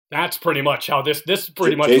That's pretty much how this is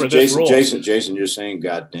pretty much Jason, where this rolls. Jason, you're saying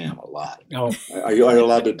 "goddamn" a lot. No, Are you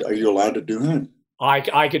allowed to do that?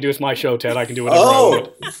 I could do it's my show, Ted. I can do whatever I want.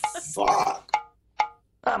 Fuck!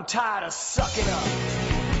 I'm tired of sucking up.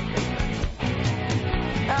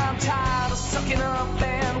 I'm tired of sucking up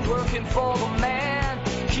and working for the man,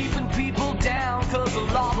 keeping people down 'cause the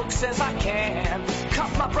law book says I can.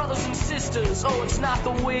 Cut my brothers and sisters, oh, it's not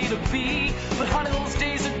the way to be. But honey, those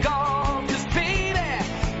days are gone, 'cause baby,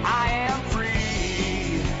 I am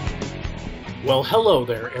free. Well, hello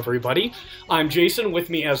there, everybody. I'm Jason. With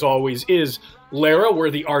me, as always, is Lara. We're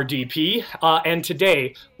the RDP. And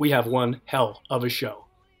today, we have one hell of a show.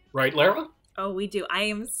 Right, Lara? Oh, we do. I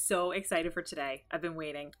am so excited for today. I've been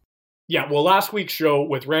waiting. Yeah, well, last week's show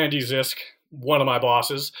with Randy Zisk, one of my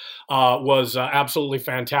bosses, was absolutely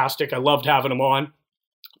fantastic. I loved having him on.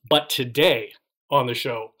 But today on the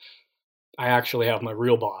show, I actually have my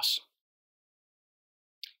real boss,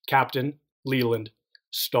 Captain Leland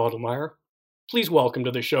Stottlemyre. Please welcome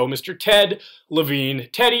to the show, Mr. Ted Levine.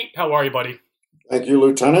 Teddy, how are you, buddy? Thank you,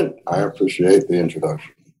 Lieutenant. I appreciate the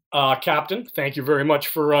introduction. Captain, thank you very much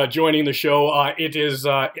for joining the show. I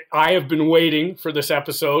have been waiting for this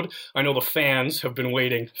episode. I know the fans have been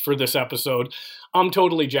waiting for this episode. I'm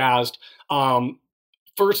totally jazzed.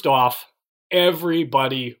 First off,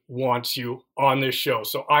 everybody wants you on this show.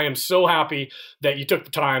 So I am so happy that you took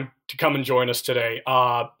the time to come and join us today.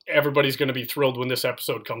 Everybody's going to be thrilled when this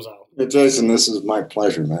episode comes out. Hey, Jason, this is my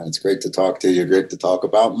pleasure, man. It's great to talk to you. Great to talk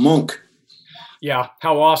about Monk. Yeah,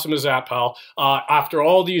 how awesome is that, pal? After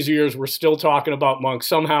all these years, we're still talking about Monk.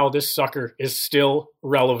 Somehow this sucker is still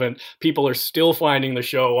relevant. People are still finding the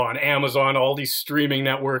show on Amazon, all these streaming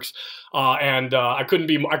networks, and I couldn't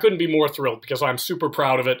be more thrilled because I'm super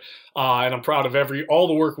proud of it, and I'm proud of all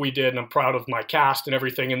the work we did, and I'm proud of my cast and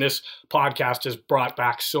everything. And this podcast has brought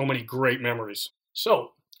back so many great memories.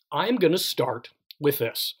 So I'm going to start with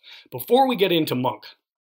this. Before we get into Monk,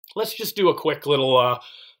 let's just do a quick little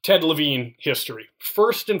Ted Levine history.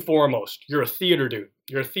 First and foremost, you're a theater dude.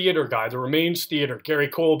 You're a theater guy. The Remains Theater. Gary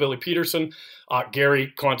Cole, Billy Peterson.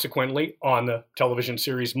 Gary, consequently, on the television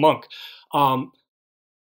series Monk.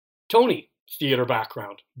 Tony, theater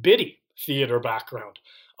background. Biddy, theater background.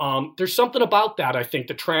 There's something about that, I think,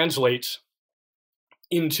 that translates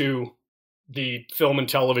into the film and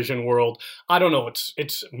television world. I don't know.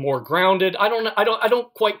 It's more grounded. I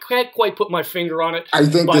don't quite put my finger on it. I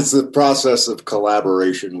think it's the process of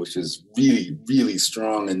collaboration, which is really, really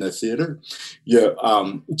strong in the theater.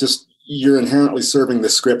 You're inherently serving the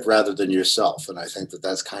script rather than yourself. And I think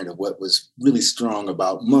that's kind of what was really strong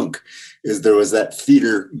about Monk, is there was that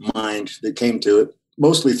theater mind that came to it,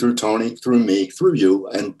 mostly through Tony, through me, through you,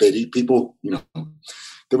 and Biddy. People,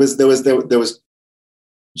 there was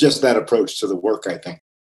just that approach to the work, I think.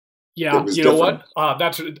 Yeah, you know what?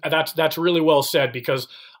 That's really well said, because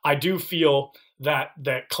I do feel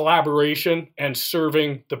that collaboration and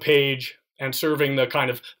serving the page and serving the kind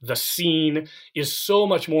of the scene is so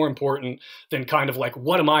much more important than kind of like,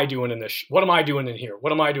 what am I doing in this? What am I doing in here?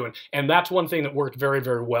 What am I doing? And that's one thing that worked very,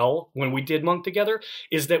 very well when we did Monk together,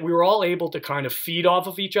 is that we were all able to kind of feed off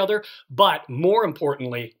of each other. But more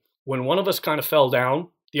importantly, when one of us kind of fell down,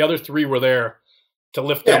 the other three were there to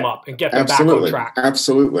lift them up and get them back on track.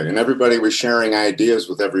 Absolutely. And everybody was sharing ideas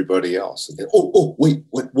with everybody else. And they, wait,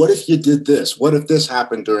 what if you did this? What if this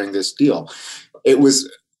happened during this deal? It was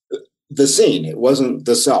the scene. It wasn't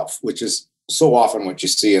the self, which is so often what you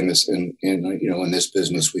see in this, in this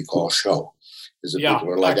business we call show. Yeah,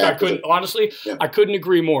 I couldn't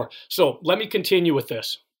agree more. So let me continue with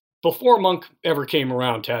this. Before Monk ever came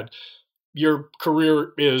around, Ted, your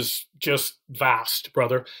career is just vast,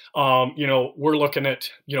 brother. We're looking at,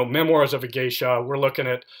 Memoirs of a Geisha. We're looking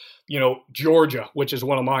at, Georgia, which is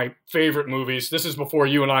one of my favorite movies. This is before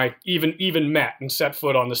you and I even met and set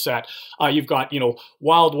foot on the set. You've got,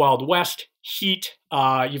 Wild Wild West, Heat.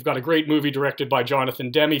 You've got a great movie directed by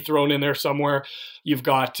Jonathan Demme thrown in there somewhere. You've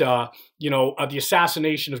got, The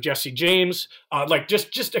Assassination of Jesse James.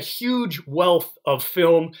 Just a huge wealth of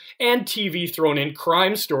film and TV thrown in.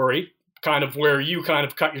 Crime Story, kind of where you kind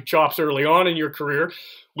of cut your chops early on in your career,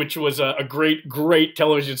 which was a great, great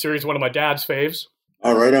television series, one of my dad's faves.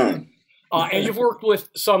 All right on. And you've worked with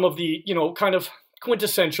some of the, kind of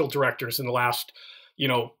quintessential directors in the last,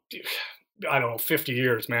 50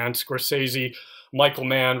 years, man. Scorsese, Michael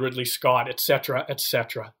Mann, Ridley Scott, et cetera, et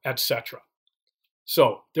cetera, et cetera.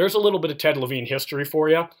 So there's a little bit of Ted Levine history for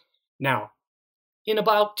you. Now, in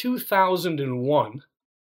about 2001,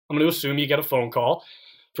 I'm going to assume you get a phone call.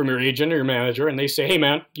 from your agent or your manager, and they say, hey,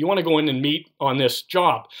 man, you want to go in and meet on this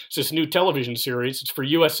job. It's this new television series. It's for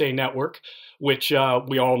USA Network, which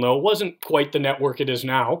we all know wasn't quite the network it is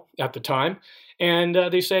now at the time. And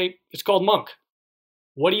they say, it's called Monk.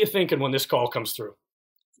 What are you thinking when this call comes through?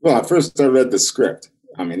 Well, at first I read the script.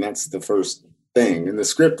 I mean, that's the first thing. And the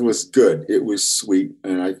script was good. It was sweet.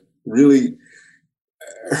 And I really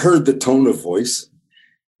heard the tone of voice,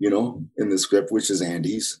 in the script, which is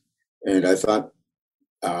Andy's. And I thought,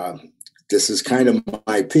 this is kind of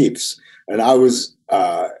my peeps. And I was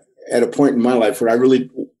at a point in my life where I really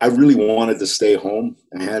wanted to stay home.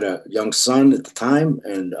 I had a young son at the time,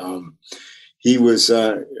 and he was,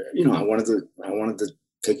 I wanted to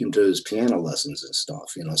take him to his piano lessons and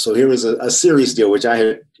stuff, So here was a series deal, which I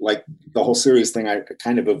had, like the whole series thing, I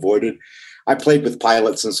kind of avoided. I played with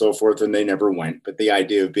pilots and so forth, and they never went. But the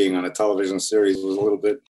idea of being on a television series was a little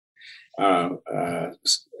bit,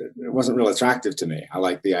 it wasn't real attractive to me. I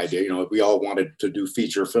liked the idea, we all wanted to do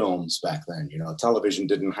feature films back then. Television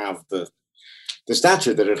didn't have the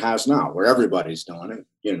stature that it has now, where everybody's doing it,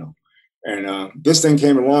 And this thing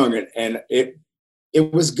came along, and it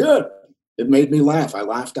was good. It made me laugh. I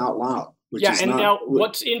laughed out loud. Now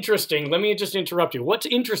what's interesting, let me just interrupt you. What's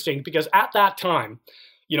interesting, because at that time,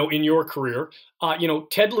 in your career,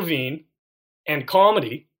 Ted Levine and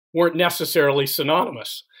comedy weren't necessarily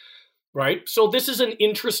synonymous, right? So this is an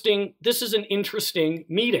interesting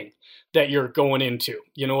meeting that you're going into.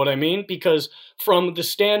 You know what I mean? Because from the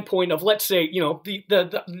standpoint of, let's say,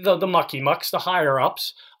 the mucky mucks, the higher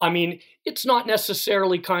ups, I mean, it's not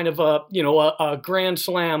necessarily kind of a grand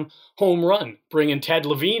slam home run bringing Ted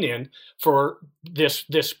Levine in for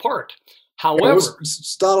this part. However,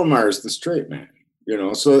 Stottlemyre's the straight man,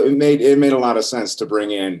 so it made a lot of sense to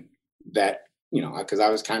bring in that, because I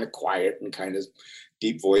was kind of quiet and kind of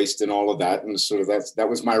deep voiced and all of that, and sort of that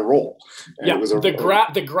was my role. And yeah, it was the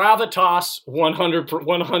gravitas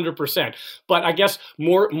 100%. But I guess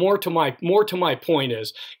more to my point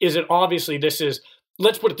is it obviously this is,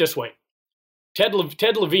 let's put it this way, Ted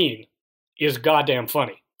Levine is goddamn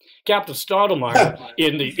funny. Captain Stottlemyre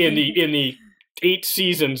in the 8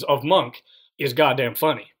 seasons of Monk is goddamn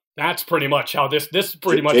funny. That's pretty much how this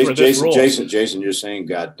pretty much where this rolls. Jason, you're saying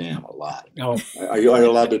goddamn a lot. Oh. Are you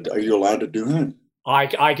allowed to do that?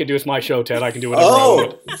 I can do, it's my show, Ted. I can do whatever I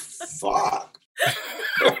want. Fuck.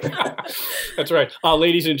 That's right.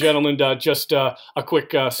 Ladies and gentlemen, just a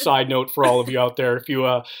quick side note for all of you out there. If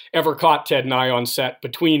you ever caught Ted and I on set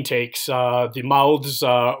between takes, the mouths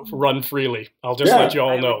run freely. I'll just let you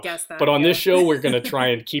all know. But on this show, we're going to try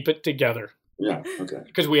and keep it together. Yeah, okay.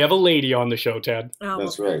 Because we have a lady on the show, Ted. Oh,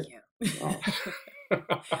 that's right. Oh.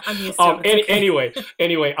 I'm used to it.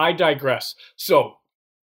 Anyway, I digress. So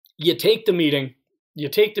you take the meeting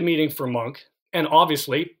for Monk, and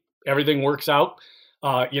obviously everything works out,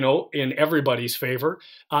 in everybody's favor.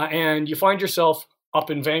 And you find yourself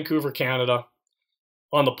up in Vancouver, Canada,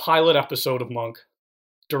 on the pilot episode of Monk,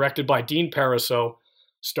 directed by Dean Pariseau,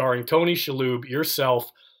 starring Tony Shalhoub,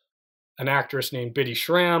 yourself, an actress named Biddy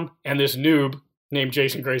Schramm, and this noob named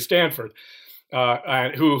Jason Gray Stanford,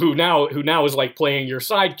 who now is like playing your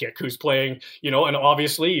sidekick, who's playing, and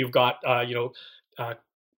obviously you've got,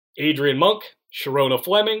 Adrian Monk, Sharona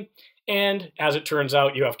Fleming, and as it turns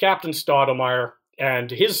out, you have Captain Stottlemyre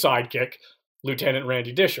and his sidekick, Lieutenant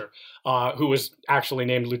Randy Disher, who was actually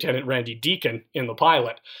named Lieutenant Randy Deacon in the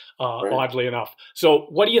pilot, right. Oddly enough. So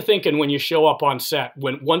what are you thinking when you show up on set,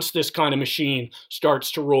 once this kind of machine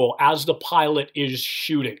starts to roll, as the pilot is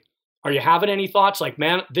shooting? Are you having any thoughts like,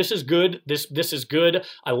 man, this is good, this is good,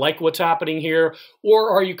 I like what's happening here?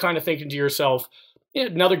 Or are you kind of thinking to yourself,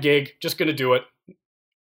 another gig, just going to do it?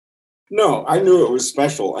 No, I knew it was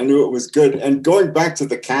special. I knew it was good. And going back to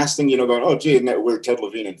the casting, going, oh, gee, we're Ted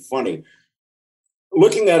Levine and funny.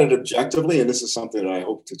 Looking at it objectively, and this is something that I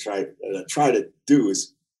hope to try to do,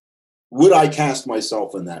 is would I cast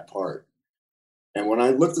myself in that part? And when I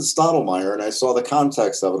looked at Stottlemyre and I saw the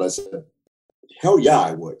context of it, I said, hell yeah,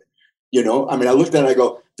 I would. I looked at it, I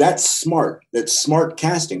go, that's smart. That's smart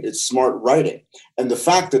casting. It's smart writing. And the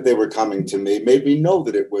fact that they were coming to me made me know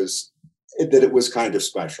that it was kind of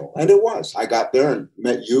special. And it was. I got there and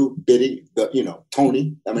met you, Biddy,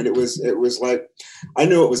 Tony. It was like, I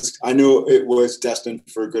knew it was destined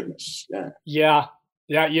for goodness. Yeah.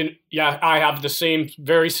 Yeah. I have the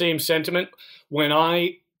very same sentiment. When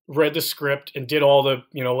I read the script and did all the,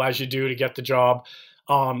 as you do to get the job,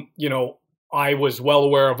 I was well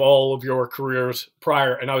aware of all of your careers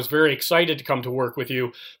prior, and I was very excited to come to work with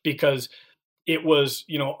you because it was,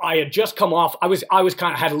 I had just come off, I was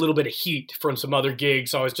kind of had a little bit of heat from some other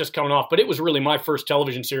gigs. So I was just coming off, but it was really my first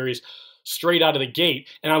television series straight out of the gate.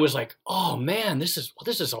 And I was like, oh man, this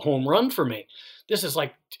is a home run for me. This is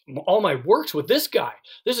like all my works with this guy.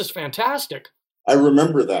 This is fantastic. I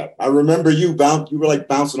remember that. I remember you were like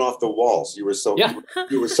bouncing off the walls. You were so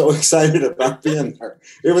you were so excited about being there.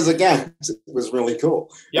 It was really cool.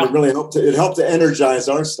 Yeah. It really helped to energize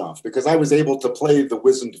our stuff, because I was able to play the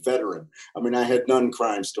wizened veteran. I mean, I had done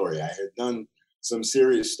Crime Story. I had done some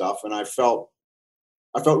serious stuff, and I felt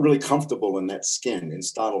really comfortable in that skin, in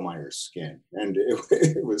Stottlemeyer's skin, and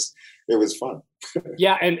it was fun.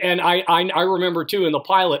 Yeah, and I remember too in the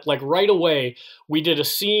pilot, like right away, we did a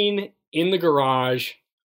scene in the garage.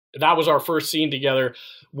 That was our first scene together,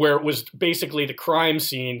 where it was basically the crime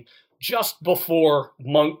scene just before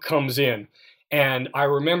Monk comes in. And I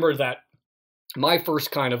remember that my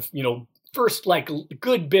first kind of, first like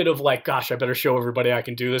good bit of like, gosh, I better show everybody I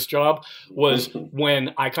can do this job, was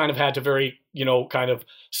when I kind of had to very, kind of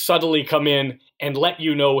subtly come in and let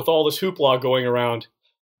with all this hoopla going around,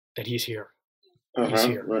 that he's here. He's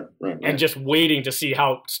here. Right. And just waiting to see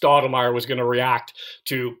how Stottlemeyer was going to react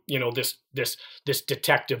to, this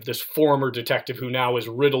detective, this former detective who now is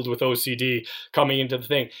riddled with OCD coming into the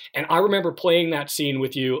thing. And I remember playing that scene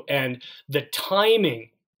with you, and the timing,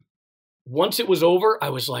 once it was over, I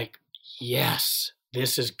was like, yes,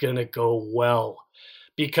 this is going to go well,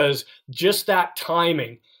 because just that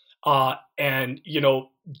timing, and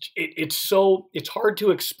it's hard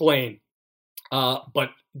to explain, but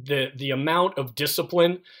the amount of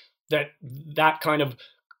discipline that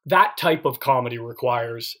type of comedy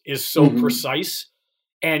requires is so precise,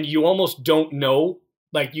 and you almost don't know.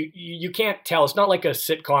 Like you can't tell. It's not like a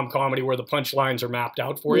sitcom comedy where the punchlines are mapped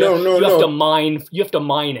out for you. No. You have to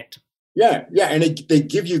mine it. Yeah, and they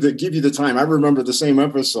give you the time. I remember the same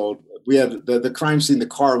episode. We had the crime scene. The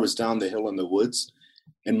car was down the hill in the woods,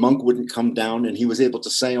 and Monk wouldn't come down, and he was able to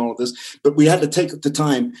say all of this. But we had to take the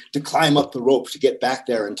time to climb up the rope to get back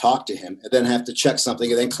there and talk to him, and then have to check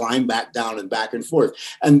something, and then climb back down and back and forth.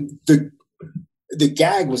 And the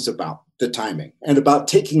gag was about the timing, and about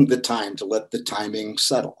taking the time to let the timing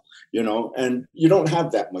settle, and you don't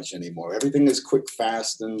have that much anymore. Everything is quick,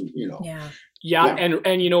 fast, and Yeah. And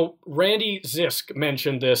Randy Zisk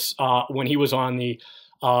mentioned this when he was on the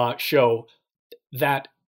show, that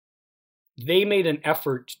they made an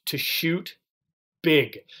effort to shoot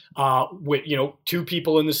big with, two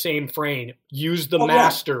people in the same frame, use the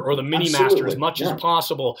master or the mini master as much as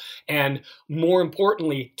possible. And more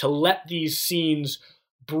importantly, to let these scenes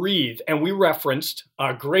breathe. And we referenced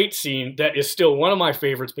a great scene that is still one of my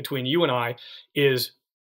favorites between you and I, is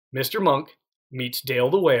Mr. Monk meets Dale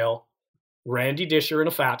the Whale, Randy Disher in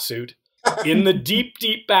a fat suit, in the deep,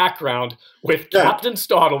 deep background with Captain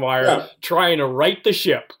Stottlemeyer trying to right the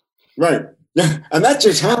ship. Right. Yeah. And that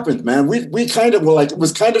just happened, man. We kind of were like, it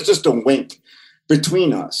was kind of just a wink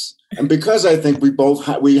between us. And because I think we both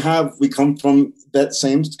we come from that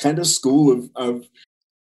same kind of school of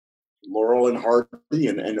Laurel and Hardy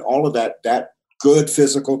and all of that good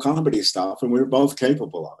physical comedy stuff. And we were both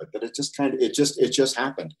capable of it, that it just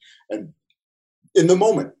happened. And in the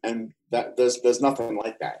moment, and that there's nothing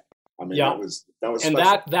like that. I mean, that was and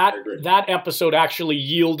special. that episode actually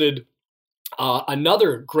yielded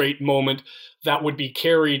another great moment that would be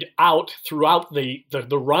carried out throughout the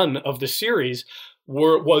run of the series,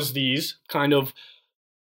 was these kind of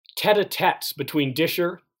tete-a-tetes between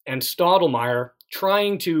Disher and Stottlemeyer,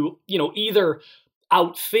 trying to either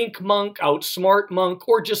outthink Monk, outsmart Monk,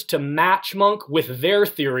 or just to match Monk with their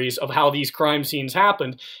theories of how these crime scenes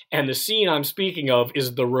happened. And the scene I'm speaking of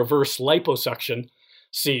is the reverse liposuction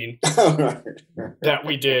scene that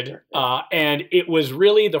we did. And it was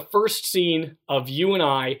really the first scene of you and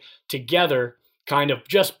I together kind of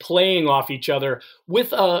just playing off each other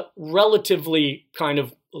with a relatively kind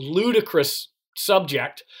of ludicrous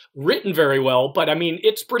subject, written very well, but I mean,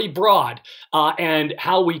 it's pretty broad, and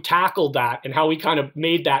how we tackled that and how we kind of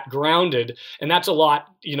made that grounded. And that's a lot,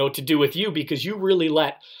 to do with you, because you really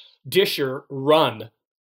let Disher run.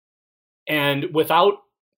 And without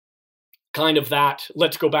kind of that,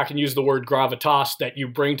 let's go back and use the word gravitas that you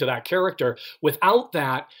bring to that character, without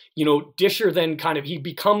that, Disher then he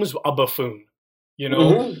becomes a buffoon,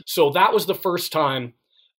 So that was the first time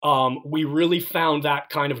we really found that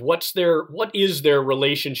kind of what is their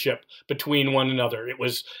relationship between one another. It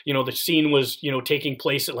was, the scene was, taking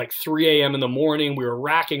place at like 3 a.m. in the morning. We were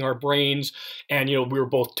racking our brains, and, we were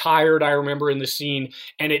both tired, I remember, in the scene,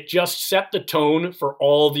 and it just set the tone for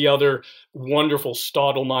all the other wonderful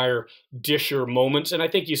Stottlemeyer Disher moments. And I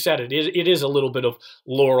think you said it is a little bit of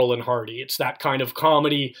Laurel and Hardy. It's that kind of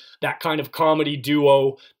comedy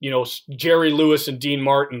duo, Jerry Lewis and Dean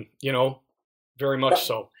Martin, very much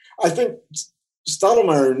so. I think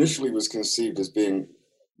Stottlemyre initially was conceived as being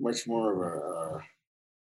much more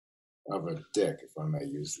of a dick, if I may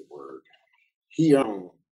use the word. He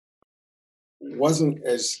wasn't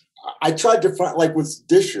as, I tried to find, like with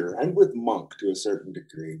Disher and with Monk to a certain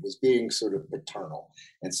degree, was being sort of paternal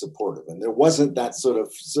and supportive, and there wasn't that sort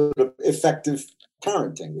of effective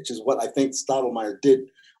parenting, which is what I think Stottlemyre did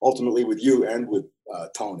ultimately with you and with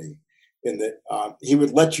Tony, in that he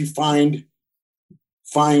would let you find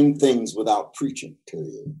things without preaching to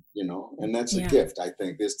you, you know, and that's a gift, I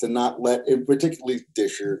think, is to not let, and particularly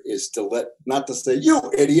Disher, is to not to say, you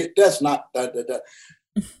idiot, that's not, that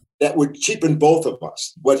would cheapen both of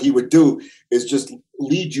us. What he would do is just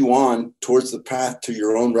lead you on towards the path to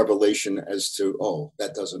your own revelation as to, oh,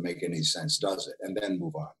 that doesn't make any sense, does it? And then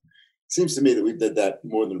move on. It seems to me that we did that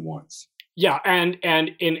more than once. Yeah,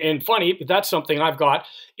 and funny, that's something I've got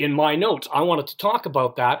in my notes. I wanted to talk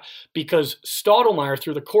about that because Stottlemyre,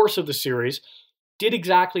 through the course of the series, did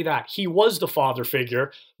exactly that. He was the father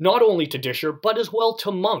figure, not only to Disher, but as well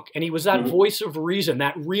to Monk. And he was that voice of reason,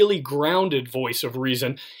 that really grounded voice of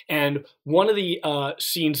reason. And one of the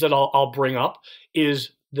scenes that I'll bring up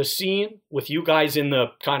is the scene with you guys in the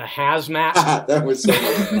kind of hazmat. That was so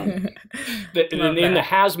much fun. in the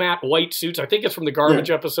hazmat white suits. I think it's from the garbage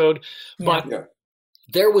episode. But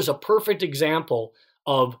there was a perfect example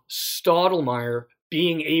of Stottlemyre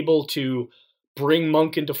being able to bring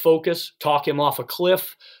Monk into focus, talk him off a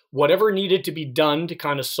cliff, whatever needed to be done to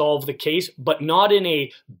kind of solve the case, but not in a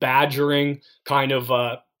badgering kind of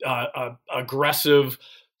aggressive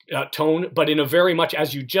tone, but in a very much,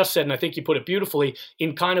 as you just said, and I think you put it beautifully,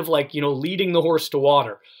 in kind of like, you know, leading the horse to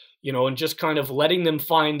water, you know, and just kind of letting them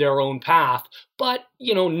find their own path, but,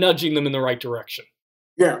 you know, nudging them in the right direction.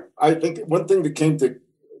 Yeah, I think one thing that came to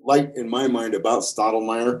light in my mind about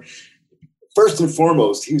Stottlemyre, first and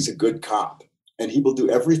foremost, he's a good cop, and he will do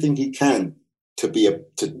everything he can to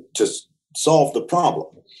solve the problem.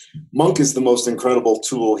 Monk is the most incredible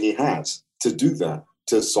tool he has to do that,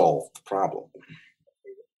 to solve the problem.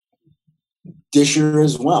 Disher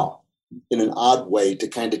as well, in an odd way, to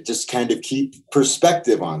kind of keep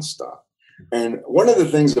perspective on stuff. And one of the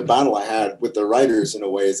things, the battle I had with the writers in a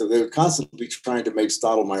way, is that they were constantly trying to make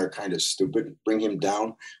Stottlemyre kind of stupid, bring him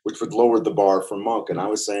down, which would lower the bar for Monk. And I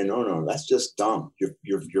was saying, no, that's just dumb.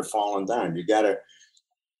 You're falling down. You got to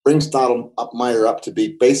bring Stottlemyre up to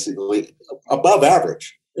be basically above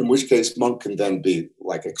average, in which case Monk can then be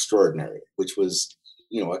like extraordinary, which was,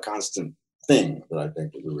 you know, a constant thing that I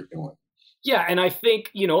think that we were doing. Yeah, and I think,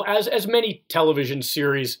 you know, as many television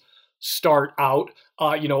series start out,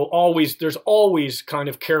 you know, there's always kind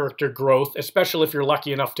of character growth, especially if you're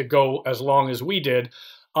lucky enough to go as long as we did.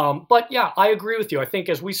 But yeah, I agree with you. I think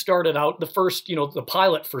as we started out, the first, you know, the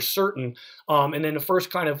pilot for certain, and then the first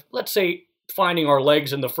kind of, let's say, finding our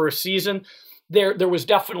legs in the first season, there was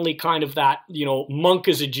definitely kind of that, you know, Monk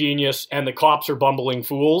is a genius and the cops are bumbling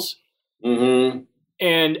fools. Mm-hmm.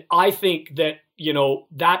 And I think that, you know,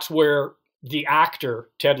 that's where the actor,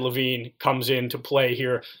 Ted Levine, comes into play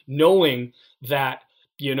here, knowing that,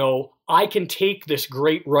 you know, I can take this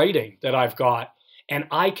great writing that I've got and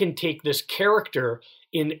I can take this character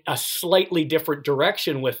in a slightly different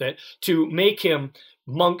direction with it to make him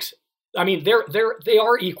Monk's. I mean, they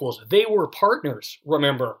are equals. They were partners,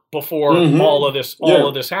 remember, before all of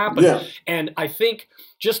this happened. Yeah. And I think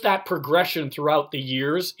just that progression throughout the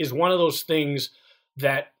years is one of those things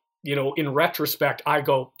that, you know, in retrospect, I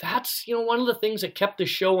go, that's, you know, one of the things that kept the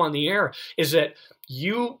show on the air, is that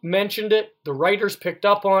you mentioned it, the writers picked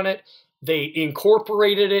up on it, they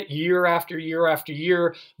incorporated it year after year after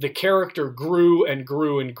year. The character grew and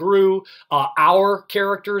grew and grew. Our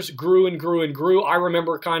characters grew and grew and grew. I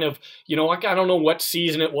remember kind of, you know, I don't know what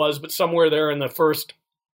season it was, but somewhere there in the first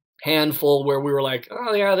handful where we were like,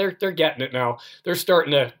 oh yeah, they're getting it now. They're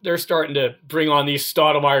starting to bring on these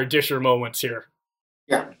Stottlemyre Disher moments here.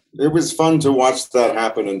 Yeah, it was fun to watch that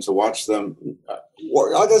happen and to watch them.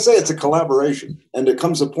 Like I say, it's a collaboration. And there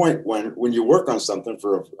comes a point when you work on something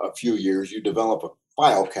for a few years, you develop a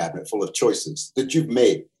file cabinet full of choices that you've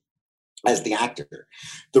made as the actor.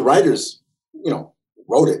 The writers, you know,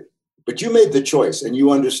 wrote it, but you made the choice and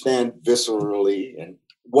you understand viscerally and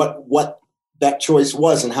what that choice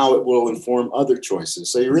was and how it will inform other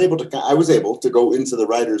choices. So I was able to go into the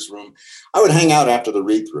writer's room. I would hang out after the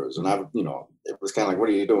read-throughs and it was kind of like, what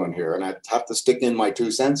are you doing here? And I'd have to stick in my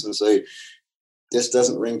 2 cents and say, this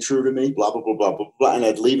doesn't ring true to me, blah, blah, blah, blah, blah, blah. And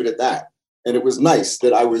I'd leave it at that. And it was nice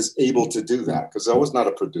that I was able to do that because I was not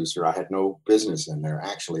a producer. I had no business in there,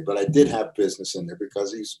 actually, but I did have business in there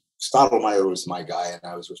because Stottlemyre was my guy and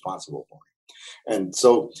I was responsible for him. And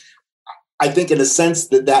so I think in a sense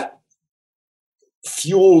that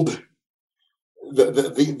fueled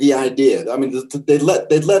the idea. I mean, they'd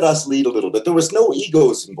let us lead a little bit. There was no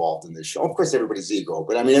egos involved in this show. Of course, everybody's ego,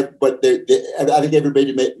 but I mean, I think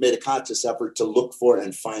everybody made a conscious effort to look for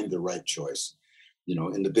and find the right choice,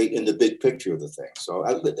 in the big picture of the thing. So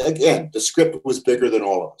again, the script was bigger than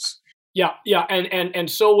all of us. Yeah, and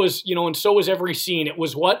so was every scene. It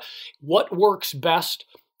was what works best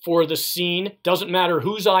for the scene. Doesn't matter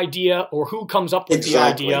whose idea or who comes up with the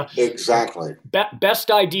idea. Exactly. Best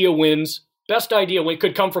idea wins. Best idea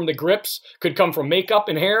could come from the grips, could come from makeup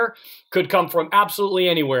and hair, could come from absolutely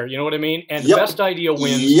anywhere. You know what I mean? And the best idea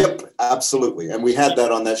wins. Yep, absolutely. And we had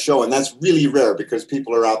that on that show. And that's really rare because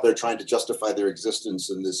people are out there trying to justify their existence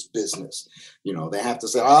in this business. They have to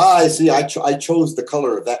say, I see, I chose the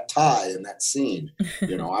color of that tie in that scene.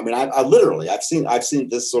 I mean, I've seen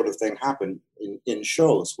this sort of thing happen in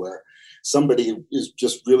shows where somebody is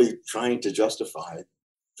just really trying to justify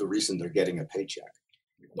the reason they're getting a paycheck.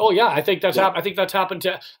 Oh yeah, I think that's happened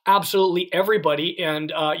to absolutely everybody,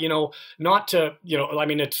 and not to I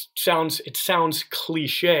mean, it sounds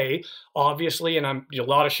cliche, obviously, and a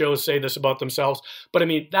lot of shows say this about themselves, but I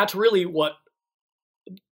mean that's really what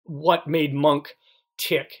made Monk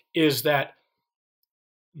tick, is that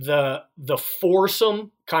the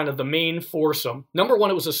foursome, kind of the main foursome. Number one,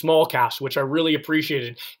 it was a small cast, which I really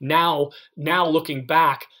appreciated. Now looking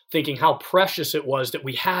back, thinking how precious it was that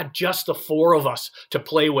we had just the four of us to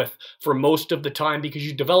play with for most of the time, because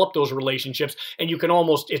you develop those relationships and you can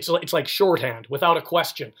almost, it's like shorthand without a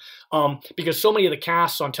question. Because so many of the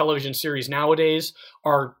casts on television series nowadays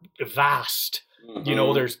are vast.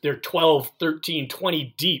 Mm-hmm. They're 12, 13,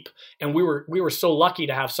 20 deep. And we were so lucky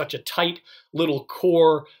to have such a tight little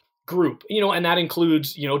core group, and that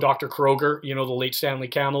includes, Dr. Kroger, the late Stanley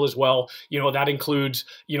Camel as well. That includes,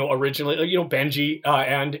 originally, Benji,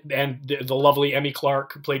 and the lovely Emmy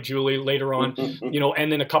Clark, who played Julie later on,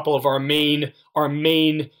 and then a couple of our main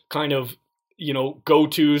kind of,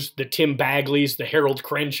 go-tos, the Tim Bagleys, the Harold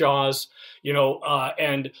Crenshaws,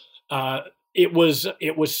 and it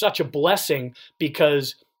was such a blessing,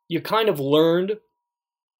 because you kind of learned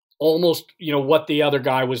almost, what the other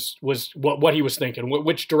guy was what he was thinking,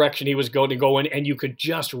 which direction he was going to go in, and you could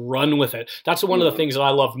just run with it. That's one of the things that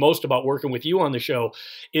I love most about working with you on the show,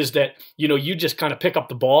 is that, you just kind of pick up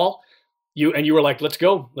the ball, you were like, let's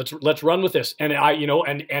go, let's run with this. And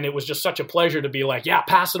and it was just such a pleasure to be like, yeah,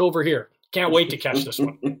 pass it over here. Can't wait to catch this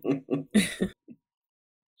one.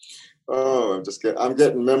 Oh, I'm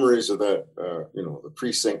getting memories of that, the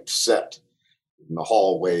precinct set in the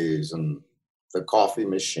hallways and the coffee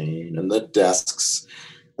machine and the desks.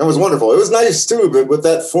 That was wonderful. It was nice too, but with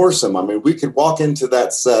that foursome, I mean, we could walk into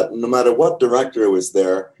that set no matter what director was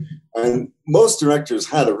there. And most directors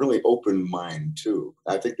had a really open mind too.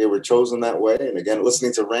 I think they were chosen that way. And again,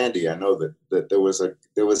 listening to Randy, I know that there was,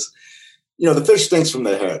 the fish stinks from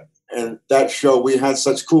the head. And that show, we had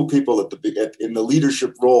such cool people in the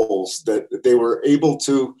leadership roles that they were able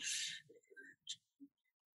to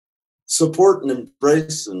support and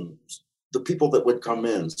embrace and the people that would come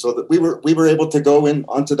in, so that we were able to go in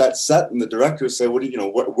onto that set, and the directors say,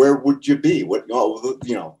 where would you be?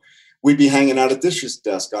 We'd be hanging out at this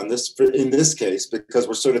desk in this case, because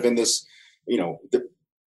we're sort of in this,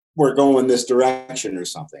 we're going this direction or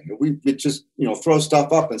something. We just, throw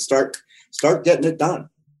stuff up and start getting it done.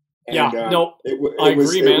 And, I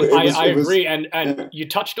agree, man. I agree. And you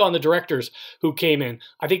touched on the directors who came in.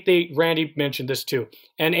 I think Randy mentioned this too,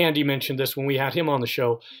 and Andy mentioned this when we had him on the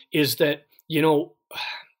show, is that,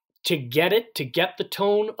 to get the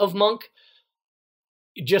tone of Monk,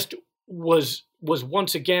 just was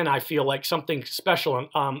once again, I feel like something special.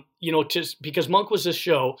 Because Monk was this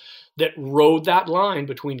show that rode that line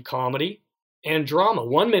between comedy and drama.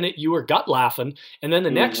 1 minute you were gut laughing, and then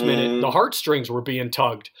the next minute the heartstrings were being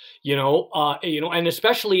tugged, and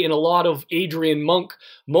especially in a lot of Adrian Monk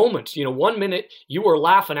moments, 1 minute you were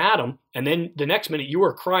laughing at him, and then the next minute you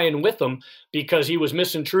were crying with him because he was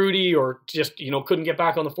missing Trudy, or just, couldn't get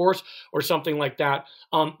back on the force or something like that.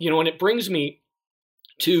 And it brings me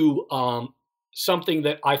to something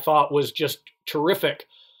that I thought was just terrific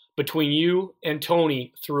between you and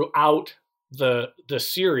Tony throughout the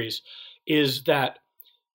series, is that,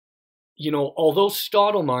 although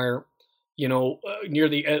Stottlemyre,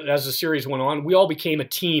 as the series went on, we all became a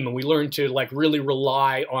team and we learned to really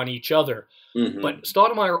rely on each other. Mm-hmm. But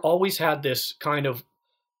Stottlemyre always had this kind of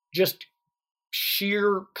just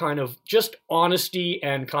sheer kind of just honesty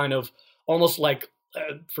and kind of almost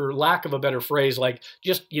for lack of a better phrase,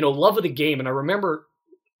 just, love of the game. And I remember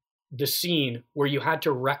the scene where you had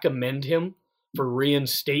to recommend him for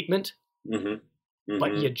reinstatement,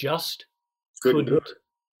 but you just couldn't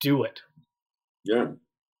do it. Yeah.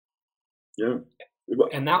 Yeah.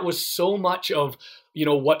 And that was so much of,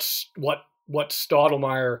 what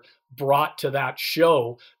Stottlemyre brought to that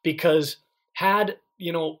show, because had,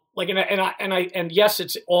 and yes,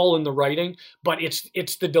 it's all in the writing, but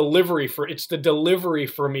it's the delivery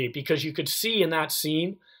for me, because you could see in that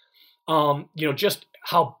scene, just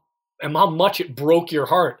how much it broke your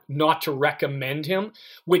heart not to recommend him,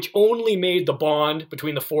 which only made the bond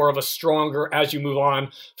between the four of us stronger as you move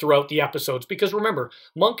on throughout the episodes. Because remember,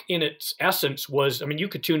 Monk in its essence was, you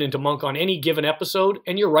could tune into Monk on any given episode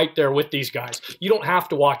and you're right there with these guys. You don't have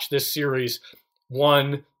to watch this series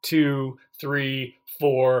 1, 2, 3,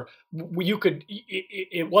 4.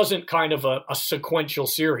 It wasn't kind of a sequential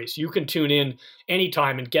series. You can tune in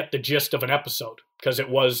anytime and get the gist of an episode, because it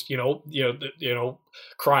was,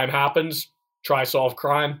 crime happens, try solve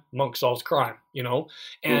crime, Monk solves crime,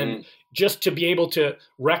 and just to be able to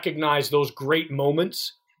recognize those great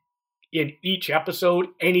moments in each episode,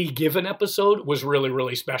 any given episode, was really,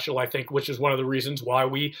 really special, I think, which is one of the reasons why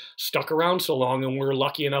we stuck around so long and we're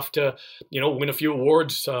lucky enough to, win a few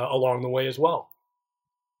awards along the way as well.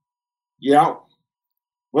 Yeah.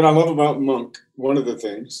 What I love about Monk, one of the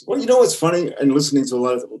things, what's funny, and listening to a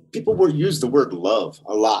lot of people use the word love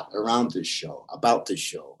a lot around this show, about this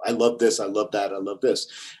show. I love this, I love that, I love this.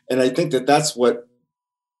 And I think that that's what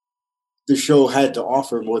the show had to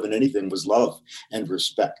offer more than anything, was love and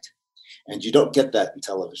respect. And you don't get that in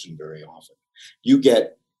television very often. You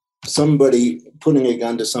get somebody putting a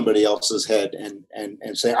gun to somebody else's head and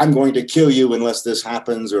say, I'm going to kill you unless this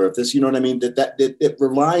happens, or if this, that it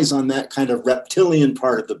relies on that kind of reptilian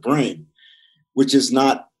part of the brain, which is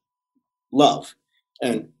not love.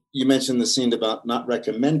 And you mentioned the scene about not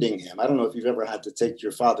recommending him. I don't know if you've ever had to take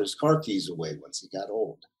your father's car keys away once he got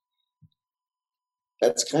old.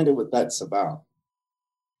 That's kind of what that's about.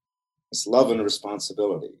 It's love and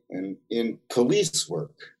responsibility. And in police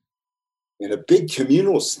work, in a big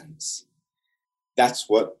communal sense, that's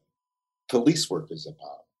what police work is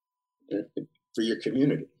about, for your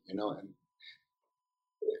community, and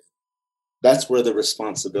that's where the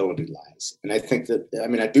responsibility lies. And I think that,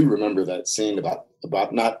 I do remember that scene about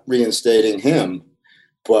not reinstating him,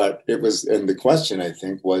 but it was, and the question, I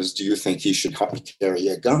think, was, do you think he should carry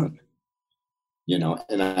a gun?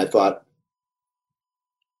 And I thought,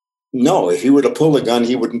 no, if he were to pull a gun,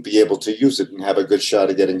 he wouldn't be able to use it and have a good shot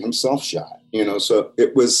at getting himself shot. So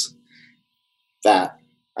it was that,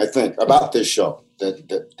 I think, about this show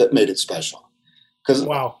that made it special. Because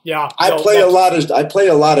wow, yeah, I play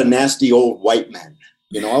a lot of nasty old white men.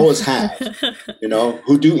 I always have.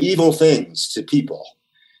 Who do evil things to people,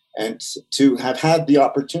 and to have had the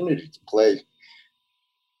opportunity to play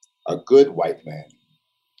a good white man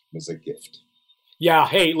was a gift. Yeah.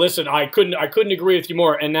 Hey, listen, I couldn't agree with you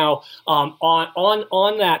more. And now,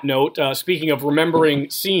 on that note, speaking of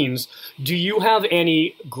remembering scenes, do you have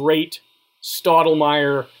any great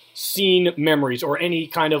Stottlemyre scene memories, or any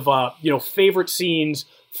kind of favorite scenes,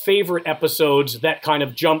 favorite episodes that kind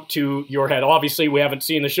of jump to your head? Obviously, we haven't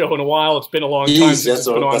seen the show in a while. It's been a long time since it's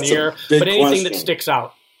been on the air. But anything that sticks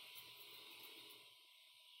out?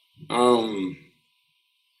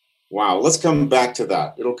 Wow. Let's come back to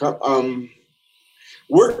that. It'll come.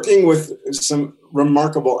 Working with some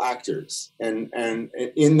remarkable actors, and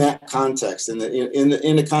in that context,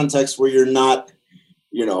 in a context where you're not,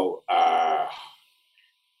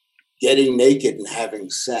 getting naked and having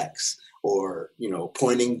sex, or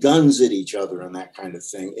pointing guns at each other and that kind of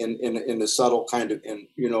thing, in a subtle kind of, and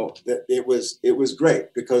that it was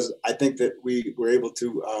great, because I think that we were able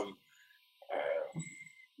to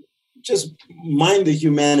just mind the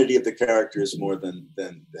humanity of the characters more than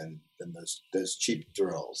those cheap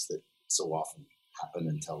drills that so often happen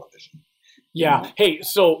in television. Yeah. Hey,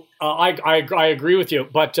 so I agree with you,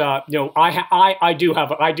 but I do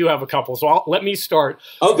have a couple. So let me start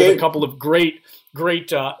with a couple of great.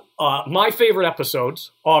 My favorite episodes,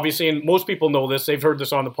 obviously, and most people know this, they've heard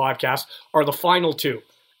this on the podcast, are the final two.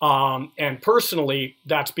 And personally,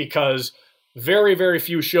 that's because very, very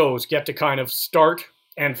few shows get to kind of start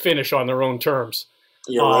and finish on their own terms.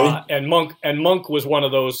 Right. And Monk was one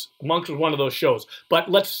of those. Monk was one of those shows.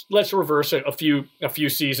 But let's reverse it a few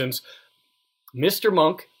seasons. Mr.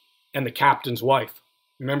 Monk and the Captain's Wife.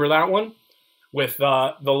 Remember that one with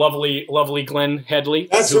the lovely Glenn Headley?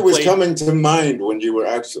 That's what was coming to mind when you were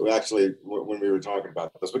actually when we were talking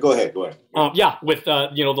about this. But go ahead. Yeah, with the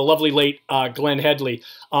lovely late Glenn Headley.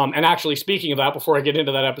 And actually, speaking of that, before I get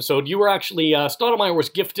into that episode, you were actually Stottlemyre was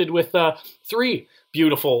gifted with 3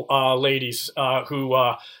 beautiful ladies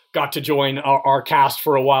who got to join our cast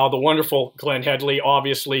for a while. The wonderful Glenn Headley,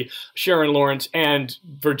 obviously, Sharon Lawrence, and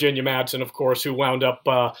Virginia Madsen, of course, who wound up,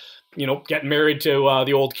 getting married to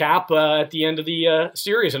the old Cap at the end of the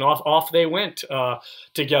series, and off they went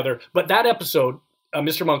together. But that episode,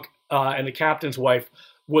 Mr. Monk and the Captain's Wife,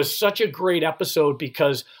 was such a great episode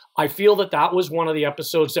because I feel that was one of the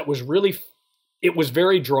episodes that was really, it was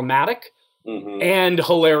very dramatic and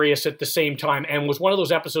hilarious at the same time, and was one of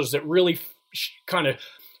those episodes that really kind of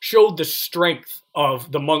showed the strength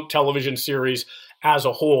of the Monk television series as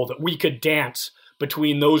a whole, that we could dance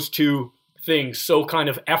between those two things so kind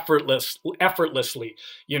of effortlessly.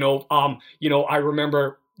 I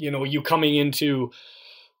remember, you coming into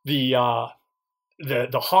the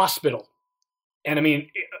hospital, and I mean,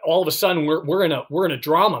 all of a sudden we're in a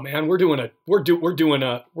drama, man. We're doing a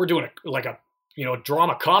like a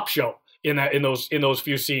drama cop show in those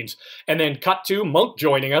few scenes, and then cut to Monk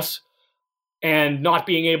joining us and not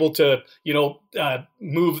being able to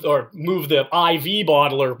move the IV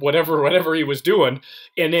bottle or whatever he was doing,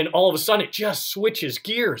 and then all of a sudden it just switches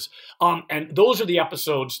gears. And those are the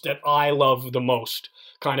episodes that I love the most,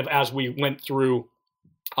 kind of as we went through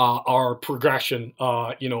our progression,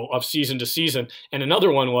 of season to season. And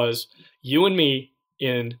another one was you and me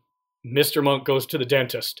in Mr. Monk Goes to the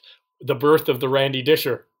Dentist, the birth of the Randy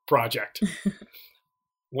Disher project.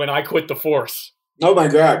 When I quit the force. Oh my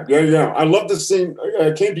God. Yeah. I love this scene.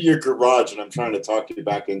 I came to your garage and I'm trying to talk you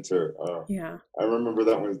back into, I remember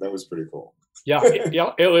that one. That was pretty cool. Yeah.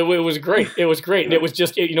 It was great. It was great. And it was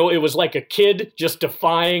just, it was like a kid just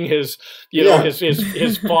defying his,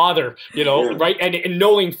 his father, right. And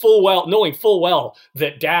knowing full well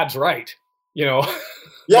that Dad's right, Yeah.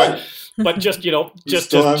 But just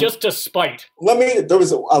to spite. There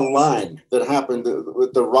was a line that happened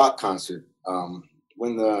with the rock concert.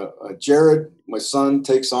 When Jared, my son,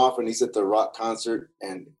 takes off and he's at the rock concert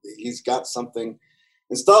and he's got something,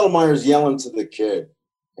 and Stottlemeyer's yelling to the kid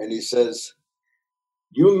and he says,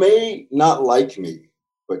 "You may not like me,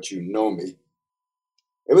 but you know me."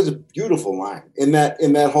 It was a beautiful line in that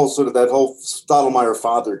whole Stottlemeyer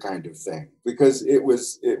father kind of thing, because it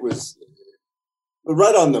was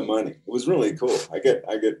right on the money. It was really cool. I get.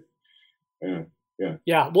 Yeah.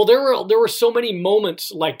 Yeah. Well, there were so many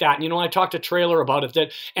moments like that. I talked to Trailer about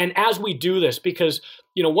it, and as we do this, because,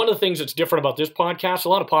 one of the things that's different about this podcast, a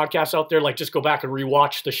lot of podcasts out there, like, just go back and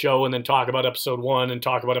rewatch the show and then talk about episode 1 and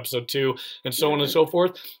talk about episode 2 and so on and so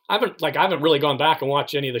forth. I haven't really gone back and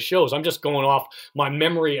watched any of the shows. I'm just going off my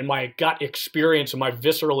memory and my gut experience and my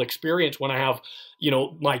visceral experience when I have,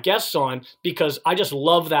 my guests on, because I just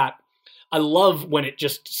love that. I love when it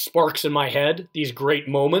just sparks in my head, these great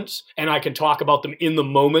moments, and I can talk about them in the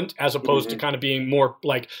moment, as opposed to kind of being more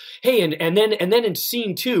like, hey, and then in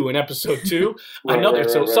scene 2 in episode 2,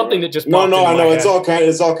 something that just popped into my head. It's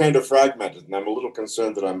all kind of fragmented, and I'm a little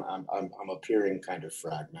concerned that I'm appearing kind of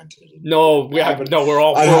fragmented. No, we're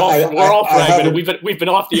all fragmented. We've been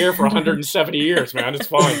off the air for 170 years, man. It's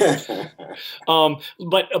fine.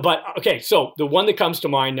 But okay, so the one that comes to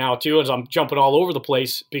mind now too, as I'm jumping all over the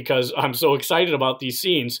place because I'm so excited about these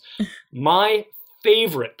scenes. My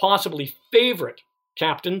possibly favorite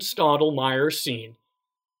Captain Stottlemeyer scene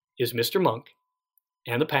is Mr. Monk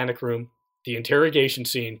and the Panic Room, the interrogation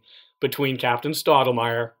scene between Captain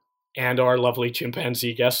Stottlemeyer and our lovely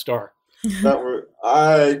chimpanzee guest star.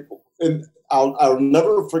 I'll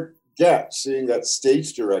never forget seeing that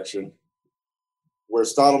stage direction where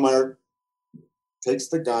Stottlemeyer takes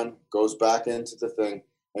the gun, goes back into the thing,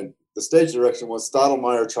 and the stage direction was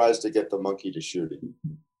Stottlemeyer tries to get the monkey to shoot him.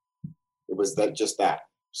 It was that.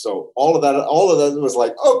 So all of that was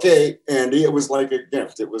like, okay, Andy, it was like a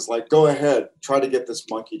gift. It was like, go ahead, try to get this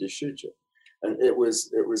monkey to shoot you. And it was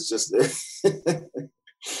just,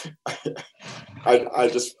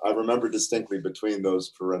 I remember distinctly between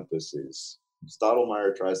those parentheses,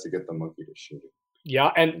 Stottlemeyer tries to get the monkey to shoot him.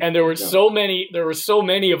 Yeah, and there were so many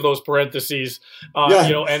of those parentheses,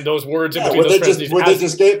 and those words in between those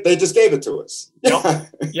parentheses. They just gave it to us.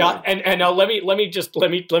 Yeah. And now let me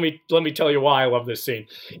tell you why I love this scene,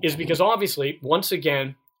 is because obviously, once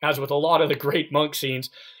again, as with a lot of the great Monk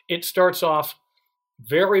scenes, it starts off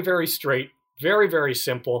very, very straight, very, very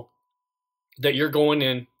simple, that you're going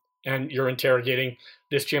in and you're interrogating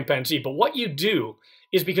this chimpanzee. But what you do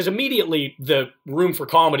is, because immediately the room for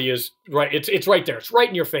comedy is right. It's right there. It's right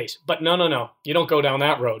in your face. But no. You don't go down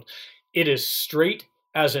that road. It is straight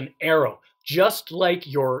as an arrow, just like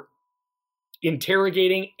you're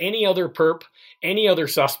interrogating any other perp, any other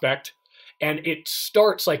suspect. And it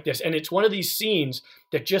starts like this. And it's one of these scenes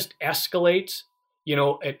that just escalates.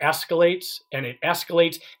 It escalates and it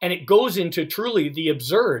escalates and it goes into truly the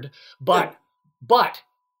absurd, but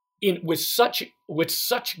with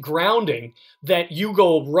such grounding that you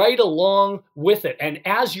go right along with it. And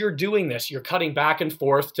as you're doing this, you're cutting back and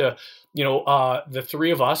forth to, the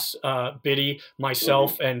three of us, Biddy,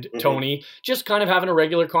 myself, and Tony, just kind of having a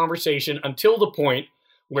regular conversation until the point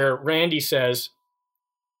where Randy says,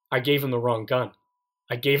 I gave him the wrong gun.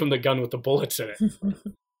 I gave him the gun with the bullets in it.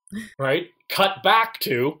 Right? Cut back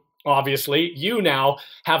to, obviously, you now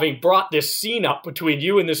having brought this scene up between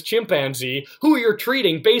you and this chimpanzee who you're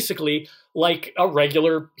treating basically like a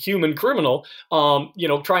regular human criminal,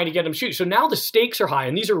 trying to get him shoot. So now the stakes are high,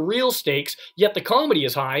 and these are real stakes, yet the comedy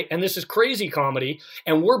is high, and this is crazy comedy,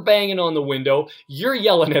 and we're banging on the window. You're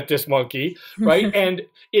yelling at this monkey, right? And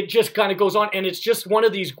it just kind of goes on, and it's just one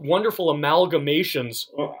of these wonderful amalgamations.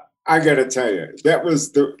 Well, I got to tell you,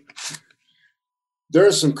 there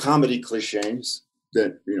are some comedy cliches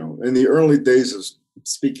that, in the early days of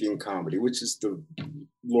speaking comedy, which is the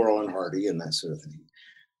Laurel and Hardy and that sort of thing.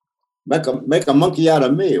 Make a monkey out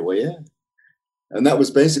of me, will you? And that was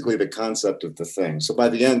basically the concept of the thing. So by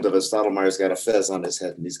the end of it, Stottlemeyer's got a fez on his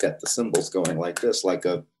head, and he's got the cymbals going like this, like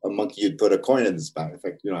a monkey you'd put a coin in his back. In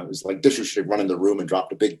fact, it was like Disher should run in the room and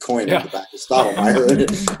dropped a big coin in the back of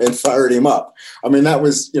Stottlemeyer and fired him up. I mean, that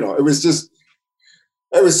was, it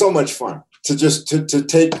was so much fun to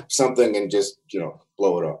take something and just,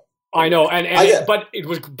 blow it up. I know, but it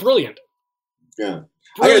was brilliant. Yeah.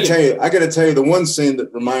 Brilliant. I got to tell you, the one scene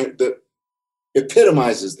that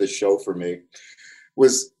epitomizes this show for me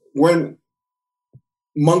was when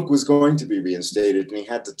Monk was going to be reinstated, and he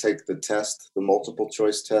had to take the test, the multiple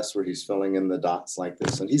choice test, where he's filling in the dots like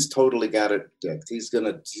this, and he's totally got it. He's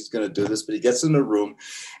gonna do this, but he gets in the room,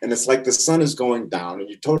 and it's like the sun is going down, and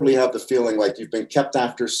you totally have the feeling like you've been kept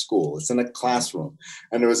after school. It's in a classroom,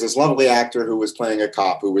 and there was this lovely actor who was playing a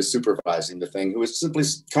cop who was supervising the thing, who was simply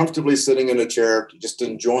comfortably sitting in a chair, just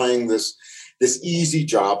enjoying this easy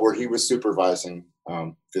job where he was supervising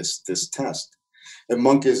this test. And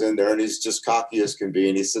Monk is in there, and he's just cocky as can be.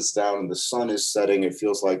 And he sits down, and the sun is setting. It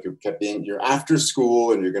feels like you're after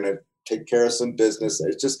school, and you're going to take care of some business.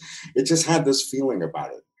 It just had this feeling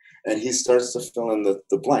about it. And he starts to fill in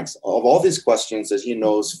the blanks of all these questions that he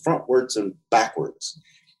knows frontwards and backwards.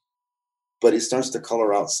 But he starts to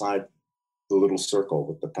color outside the little circle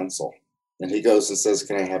with the pencil. And he goes and says,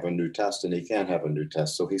 "Can I have a new test?" And he can't have a new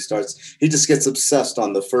test. So he just gets obsessed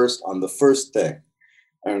on the first thing.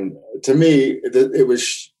 And to me, it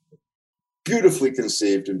was beautifully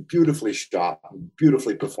conceived and beautifully shot and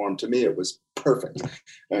beautifully performed. To me, it was perfect.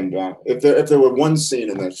 And if there were one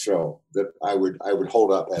scene in that show that I would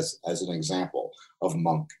hold up as an example of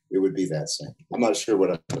Monk, it would be that scene. I'm not sure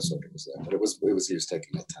what episode it was there, but it was he was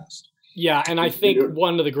taking a test. Yeah, and I think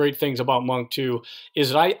one of the great things about Monk too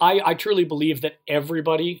is that I truly believe that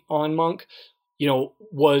everybody on Monk,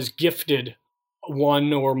 was gifted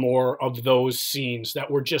one or more of those scenes that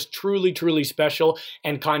were just truly, truly special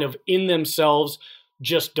and kind of in themselves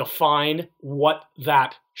just define what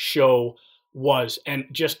that show was. And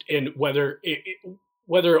just in whether it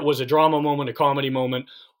was a drama moment, a comedy moment,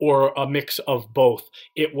 or a mix of both,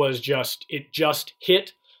 it just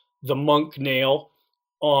hit the Monk nail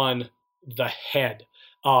on the head.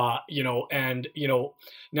 Now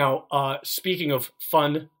speaking of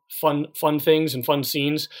fun things and fun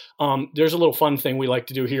scenes. There's a little fun thing we like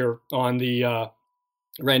to do here on the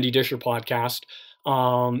Randy Disher podcast.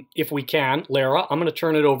 If we can, Lara, I'm going to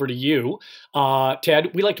turn it over to you.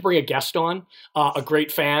 Ted, we like to bring a guest on, a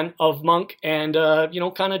great fan of Monk, and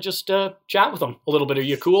kind of just chat with them a little bit. Are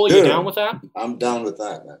you cool? Are you down with that? I'm down with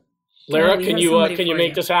that, man. Lara, can you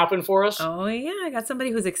make this happen for us? Oh yeah, I got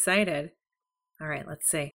somebody who's excited. All right, let's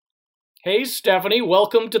see. Hey, Stephanie,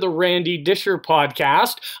 welcome to the Randy Disher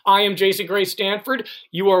podcast. I am Jason Gray Stanford.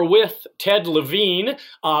 You are with Ted Levine,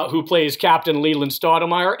 who plays Captain Leland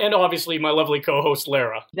Stottlemeyer, and obviously my lovely co-host,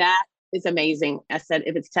 Lara. That is amazing. I said,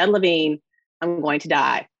 if it's Ted Levine, I'm going to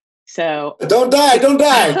die. So don't die.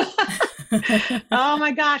 Oh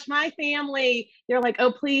my gosh, my family, they're like,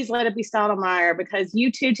 oh, please let it be Stottlemeyer, because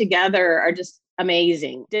you two together are just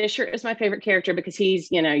amazing. Disher is my favorite character because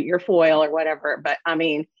he's, your foil or whatever. But I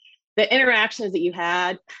mean, the interactions that you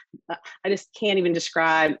had, I just can't even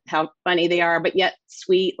describe how funny they are, but yet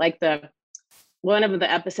sweet. Like one of the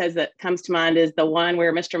episodes that comes to mind is the one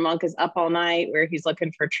where Mr. Monk is up all night, where he's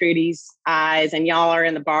looking for Trudy's eyes, and y'all are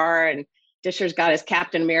in the bar, and Disher's got his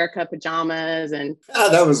Captain America pajamas, and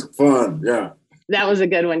that was fun. Yeah, that was a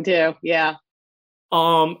good one too. Yeah.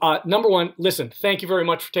 Number one, listen, thank you very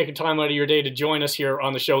much for taking time out of your day to join us here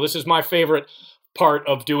on the show. This is my favorite part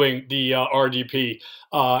of doing the RDP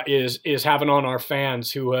is having on our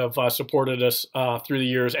fans who have supported us through the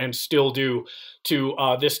years and still do to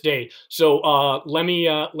this day. So let me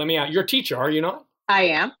you're a teacher, are you not? I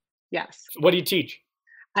am. Yes. What do you teach?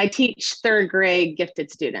 I teach third grade gifted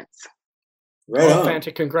students. Right on.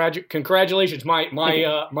 Fantastic! Congratulations.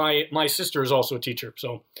 My sister is also a teacher,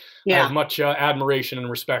 so I have much admiration and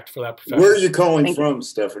respect for that profession. Where are you calling from,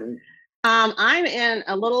 Stephanie? I'm in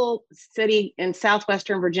a little city in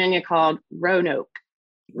southwestern Virginia called Roanoke.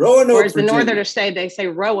 Roanoke, or as the Northerners say, they say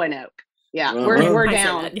Roanoke. Yeah, we're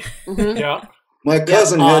down. Mm-hmm. Yeah. My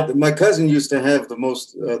cousin used to have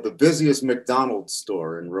the busiest McDonald's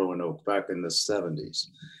store in Roanoke back in the 70s.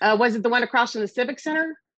 Was it the one across from the Civic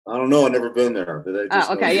Center? I don't know. I've never been there. But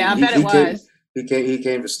okay. Yeah, I bet it was. He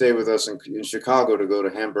came to stay with us in Chicago to go to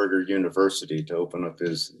Hamburger University to open up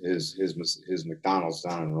his McDonald's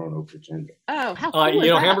down in Roanoke, Virginia. Oh, how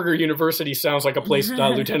cool Hamburger University sounds like a place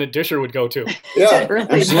Lieutenant Disher would go to. Yeah, really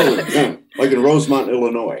absolutely. Yeah. Like in Rosemont,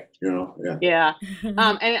 Illinois. Yeah. And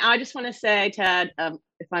I just want to say, Ted,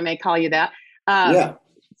 if I may call you that.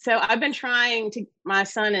 So I've been trying to. My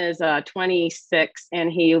son is 26, and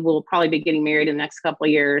he will probably be getting married in the next couple of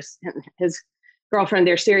years. His girlfriend,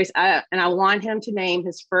 they're serious, and I want him to name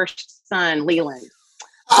his first son Leland.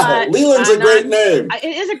 Leland's a great name. It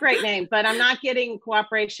is a great name, but I'm not getting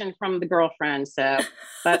cooperation from the girlfriend. So,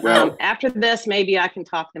 but after this, maybe I can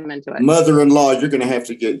talk them into it. Mother-in-law, you're going to have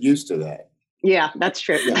to get used to that. Yeah, that's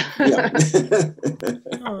true. Yeah.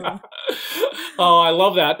 Oh, I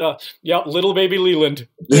love that. Little baby Leland.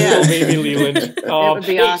 Yeah. Little baby Leland. It would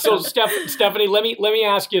be awesome. So, Stephanie, let me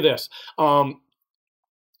ask you this.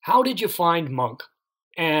 How did you find Monk?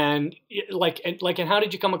 And how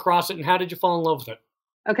did you come across it, and how did you fall in love with it?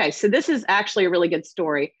 Okay, so this is actually a really good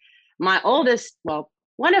story. My oldest,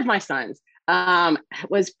 one of my sons,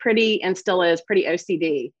 was pretty, and still is pretty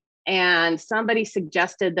OCD. And somebody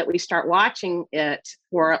suggested that we start watching it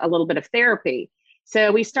for a little bit of therapy.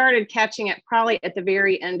 So we started catching it probably at the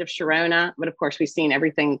very end of Sharona, but of course we've seen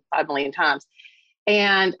everything 5 million times.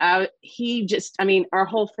 And our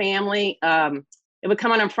whole family, it would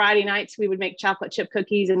come on Friday nights. We would make chocolate chip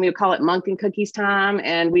cookies, and we would call it Monk and Cookies time.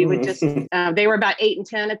 And we would just, they were about 8 and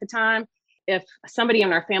 10 at the time. If somebody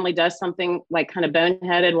in our family does something like kind of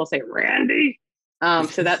boneheaded, we'll say, Randy.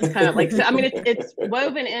 So that's kind of like, it's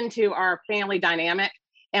woven into our family dynamic.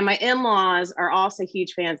 And my in-laws are also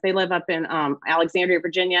huge fans. They live up in Alexandria,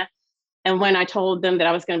 Virginia. And when I told them that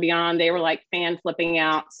I was going to be on, they were like fan flipping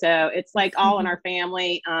out. So it's like all in our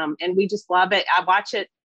family. And we just love it. I watch it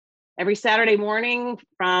every Saturday morning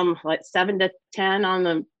from 7 to 10 on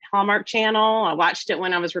the Hallmark Channel. I watched it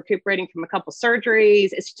when I was recuperating from a couple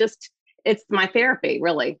surgeries. It's my therapy,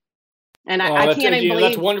 really. And I can't believe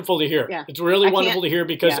that's wonderful to hear. Yeah. It's really wonderful to hear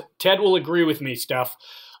because Ted will agree with me, Steph.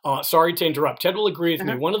 Sorry to interrupt. Ted will agree with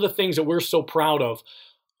me. One of the things that we're so proud of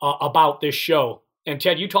about this show, and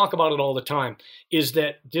Ted, you talk about it all the time, is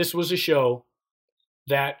that this was a show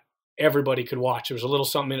that everybody could watch. There was a little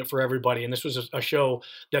something in it for everybody. And this was a show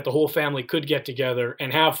that the whole family could get together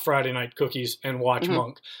and have Friday night cookies and watch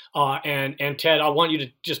Monk. And Ted, I want you to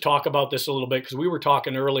just talk about this a little bit, because we were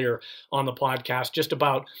talking earlier on the podcast just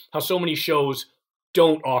about how so many shows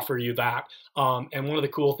don't offer you that. And one of the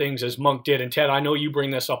cool things is Monk did. And Ted, I know you bring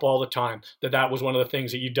this up all the time, that was one of the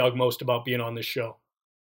things that you dug most about being on this show.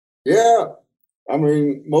 Yeah. I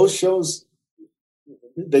mean, most shows,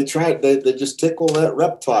 they just tickle that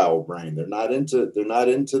reptile brain. They're not into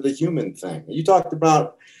the human thing. You talked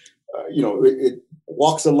about, it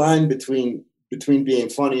walks a line between being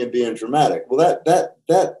funny and being dramatic. Well,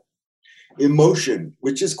 that emotion,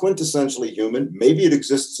 which is quintessentially human, maybe it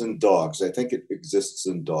exists in dogs. I think it exists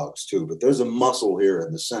in dogs too, but there's a muscle here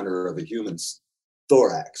in the center of a human's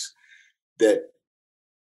thorax that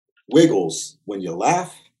wiggles when you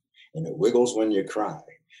laugh and it wiggles when you cry.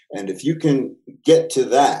 And if you can get to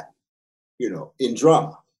that, in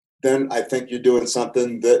drama, then I think you're doing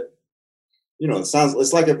something that,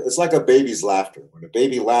 it's like a baby's laughter. When a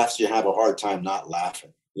baby laughs, you have a hard time not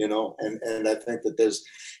laughing, and I think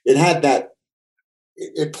that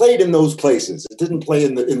it played in those places. It didn't play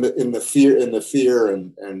in the fear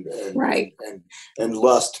and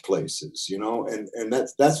lust places, and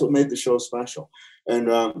that's what made the show special.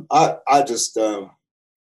 And I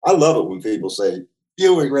love it when people say,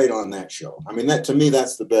 you were great on that show. I mean, that to me,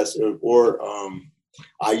 that's the best. Or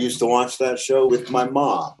I used to watch that show with my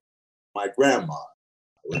mom, my grandma,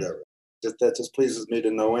 whatever. That just pleases me to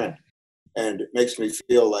no end. And it makes me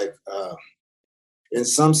feel like, in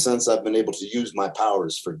some sense, I've been able to use my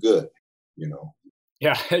powers for good,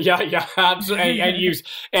 Yeah, absolutely.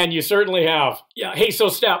 and you certainly have. Yeah. Hey, so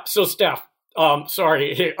Steph,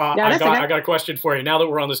 Sorry, hey, I got a question for you. Now that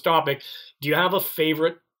we're on this topic, do you have a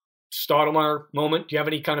favorite Stottlemyre moment? Do you have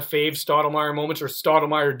any kind of fave Stottlemyre moments or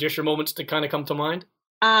Stottlemyre Disher moments that kind of come to mind?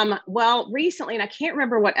 Well, recently, and I can't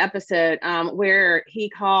remember what episode, where he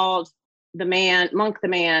called the man Monk the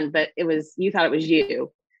man, but you thought it was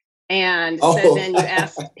you. And so then you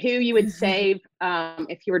asked who you would save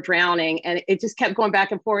if you were drowning, and it just kept going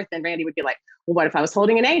back and forth. And Randy would be like, "Well, what if I was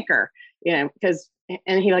holding an anchor?" And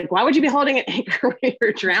he like, "Why would you be holding an anchor when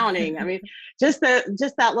you're drowning?" I mean, just that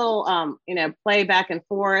little play back and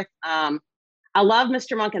forth. I love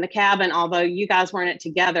Mr. Monk in the cabin, although you guys weren't in it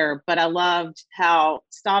together, but I loved how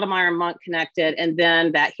Stottlemyre and Monk connected. And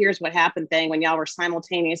then that here's what happened thing when y'all were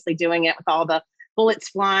simultaneously doing it with all the bullets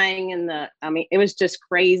flying it was just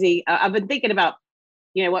crazy. I've been thinking about,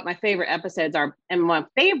 what my favorite episodes are. And my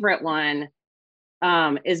favorite one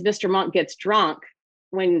is Mr. Monk gets drunk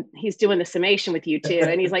when he's doing the summation with you two.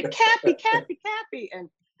 And he's like, Cappy, Cappy, Cappy. And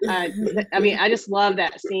I just love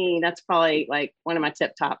that scene. That's probably like one of my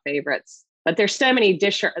top favorites. But there's so many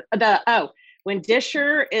Disher. When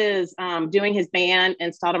Disher is doing his band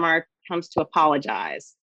and Stottlemyre comes to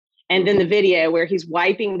apologize. And then the video where he's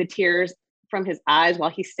wiping the tears from his eyes while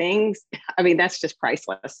he sings. I mean, that's just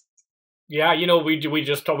priceless. Yeah, we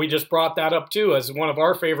just brought that up too as one of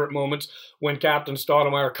our favorite moments when Captain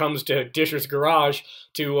Stottlemyre comes to Disher's garage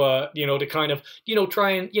to to kind of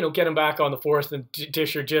try and get him back on the force, and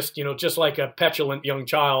Disher just like a petulant young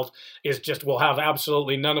child will have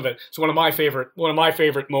absolutely none of it. It's one of my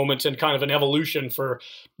favorite moments and kind of an evolution for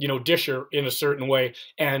Disher in a certain way.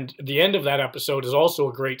 And the end of that episode is also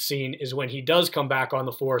a great scene, is when he does come back on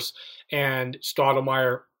the force and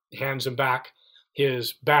Stottlemyre hands him back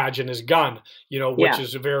his badge and his gun, which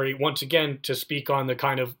is a very, once again, to speak on the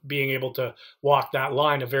kind of being able to walk that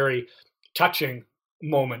line, a very touching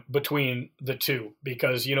moment between the two,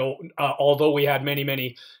 because, although we had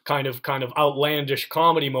many kind of outlandish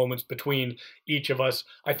comedy moments between each of us,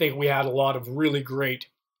 I think we had a lot of really great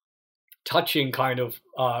touching kind of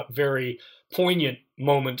very poignant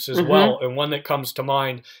moments as well. And one that comes to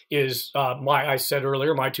mind is I said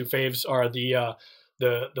earlier, my two faves are the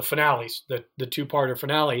finales. The two-parter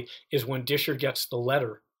finale is when Disher gets the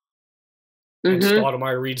letter, and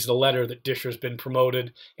Stottlemyre reads the letter that Disher's been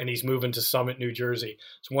promoted and he's moving to Summit, New Jersey.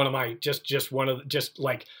 It's one of my just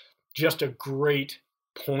a great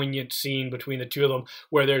poignant scene between the two of them,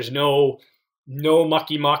 where there's no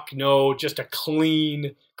mucky muck, just a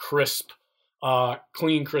clean, crisp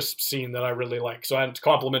scene that I really like. So it's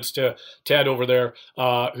compliments to Ted over there,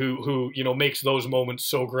 who makes those moments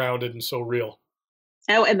so grounded and so real.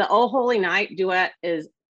 Oh, and the Oh Holy Night duet is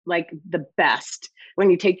like the best. When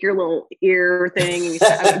you take your little ear thing, and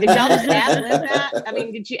did y'all just ad-lib that? I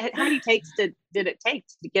mean, how many takes did it take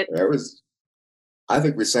to get? I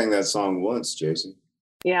think we sang that song once, Jason.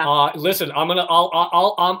 Yeah. Listen,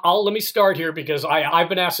 I'll let me start here, because I've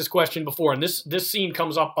been asked this question before, and this scene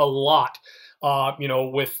comes up a lot,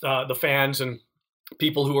 with the fans and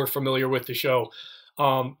people who are familiar with the show.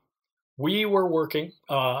 We were working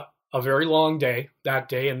a very long day that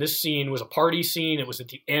day, and this scene was a party scene. It was at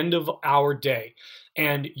the end of our day.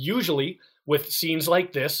 And usually with scenes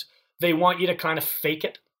like this, they want you to kind of fake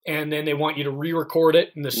it, and then they want you to re-record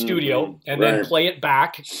it in the studio and then play it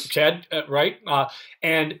back, Ted, right?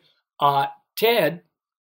 And Ted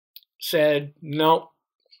said, no,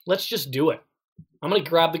 let's just do it. I'm going to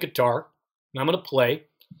grab the guitar and I'm going to play.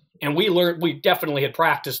 And we definitely had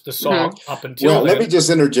practiced the song up until then. Let me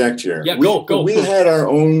just interject here. Yeah, go. We had our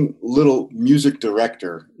own little music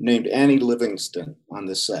director named Annie Livingston on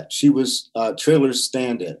the set. She was Trailer's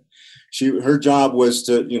stand-in. Her job was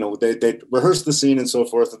to, they'd rehearse the scene and so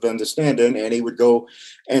forth, and then to stand in, Annie would go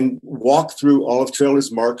and walk through all of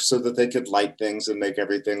Trailer's marks so that they could light things and make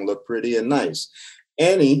everything look pretty and nice.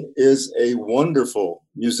 Annie is a wonderful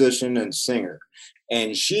musician and singer,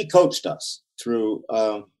 and she coached us through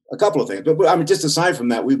a couple of things. But I mean, just aside from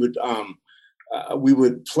that, we would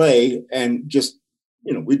play and just,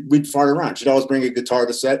 we'd fart around. She'd always bring a guitar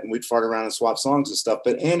to set, and we'd fart around and swap songs and stuff.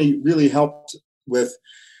 But Annie really helped with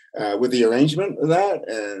the arrangement of that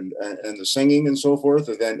and the singing and so forth,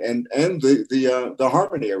 and then and the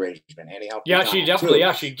harmony arrangement. Annie helped. Yeah, she definitely.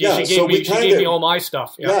 Too. She gave me all my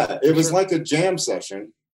stuff. Yeah, it was like a jam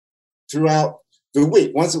session throughout the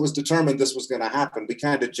week. Once it was determined this was going to happen, we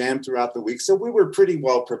kind of jammed throughout the week. So we were pretty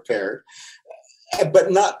well prepared,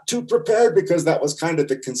 but not too prepared, because that was kind of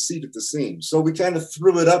the conceit of the scene. So we kind of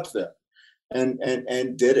threw it up there and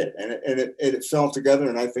did it. And it fell together,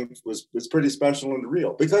 and I think was pretty special and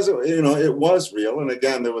real, because it was real. And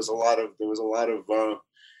again, there was a lot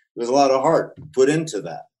of heart put into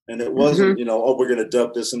that. And it wasn't, oh, we're going to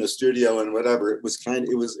dub this in the studio and whatever. It was and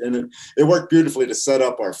it worked beautifully to set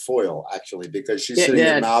up our foil, actually, because she's sitting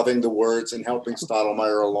there mouthing the words and helping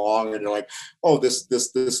Stottlemyre along. And you're like, oh, this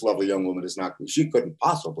lovely young woman she couldn't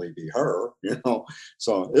possibly be her,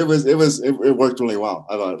 So it worked really well.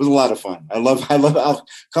 I thought it was a lot of fun. I love, I'll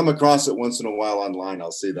come across it once in a while online.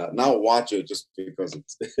 I'll see that and I'll watch it just because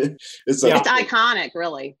it's iconic,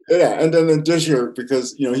 really. Yeah. And then Disher,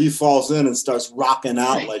 because, he falls in and starts rocking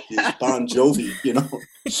out like he's Bon Jovi,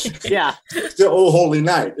 Yeah. The Oh Holy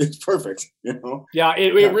Night. It's perfect, Yeah,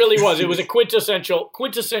 it really was. It was a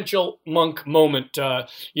quintessential Monk moment,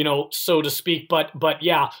 so to speak. But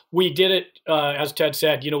yeah, we did it, as Ted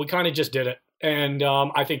said, we kind of just did it. And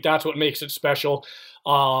I think that's what makes it special.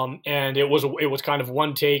 And it was kind of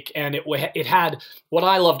one take, and it had, what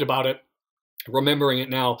I loved about it, remembering it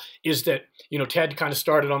now, is that, Ted kind of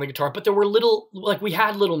started on the guitar, but there were we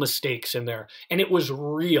had little mistakes in there, and it was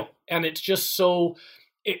real. And it's just so,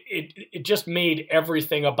 it just made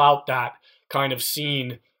everything about that kind of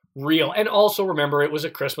scene real. And also remember, it was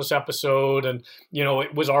a Christmas episode, and,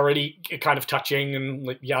 it was already kind of touching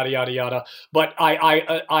and yada, yada, yada. But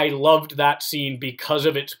I loved that scene because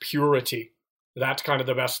of its purity. That's kind of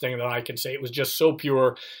the best thing that I can say. It was just so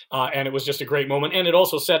pure, and it was just a great moment. And it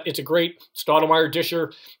also it's a great Stottlemyre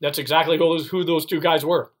Disher. That's exactly who those two guys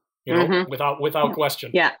were, without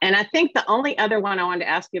question. Yeah, and I think the only other one I wanted to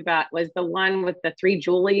ask you about was the one with the three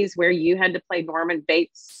Julies, where you had to play Norman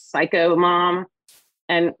Bates' psycho mom.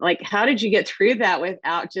 And how did you get through that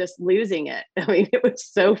without just losing it? I mean, it was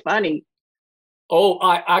so funny. Oh,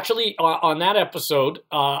 I actually, on that episode,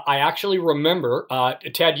 I actually remember,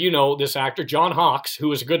 Ted, this actor, John Hawkes, who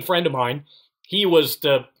was a good friend of mine. He was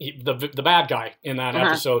the bad guy in that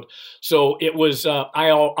episode. So it was,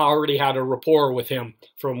 I already had a rapport with him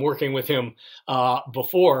from working with him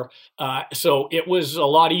before. So it was a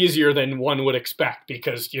lot easier than one would expect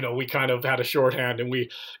because, we kind of had a shorthand and we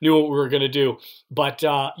knew what we were going to do. But,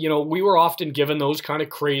 we were often given those kind of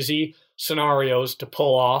crazy scenarios to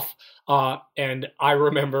pull off. And I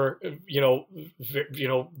remember,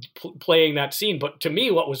 playing that scene. But to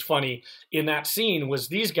me, what was funny in that scene was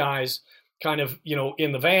these guys kind of,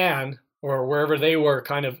 in the van or wherever they were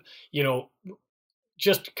kind of,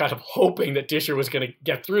 just kind of hoping that Disher was going to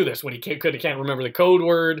get through this when he can't remember the code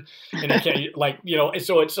word. And he can't,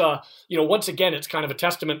 so it's, once again, it's kind of a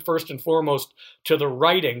testament first and foremost to the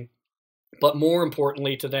writing, but more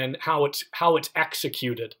importantly to then how it's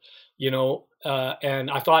executed. And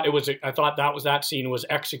I thought that scene was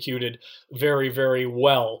executed very, very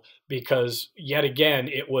well because yet again,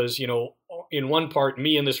 it was, in one part,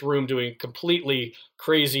 me in this room doing completely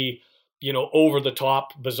crazy, over the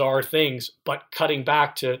top, bizarre things, but cutting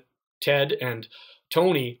back to Ted and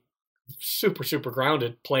Tony, super, super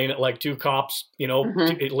grounded, playing it like two cops,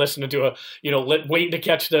 listening to waiting to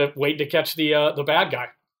catch the bad guy.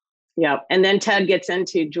 Yeah. And then Ted gets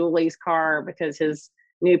into Julie's car because his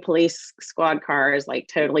new police squad car is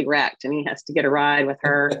totally wrecked and he has to get a ride with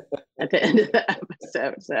her at the end of the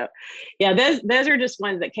episode. So yeah, those are just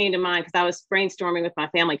ones that came to mind because I was brainstorming with my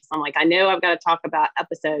family because I'm I know I've got to talk about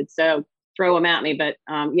episodes, so throw them at me. But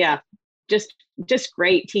yeah, just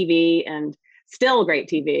great TV and still great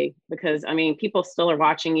TV because people still are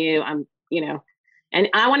watching you. And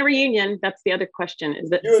I want a reunion. That's the other question.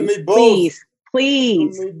 Is that you and me both?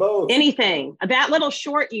 Please, me both. Anything. That little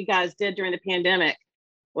short you guys did during the pandemic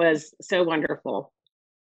was so wonderful.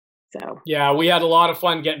 So yeah, we had a lot of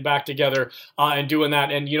fun getting back together and doing that.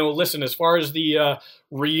 And listen, as far as the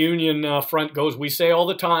reunion front goes, we say all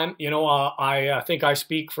the time, I think I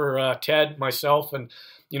speak for Ted, myself, and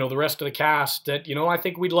the rest of the cast that I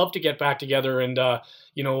think we'd love to get back together and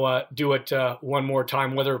do it one more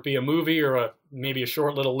time, whether it be a movie or maybe a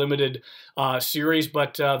short little limited series.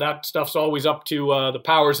 But that stuff's always up to the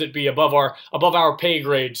powers that be above our pay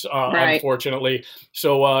grades, right. Unfortunately.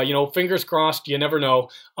 So fingers crossed. You never know.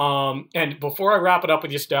 And before I wrap it up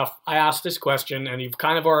with you, Steph, I asked this question, and you've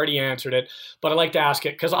kind of already answered it, but I like to ask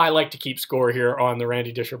it because I like to keep score here on the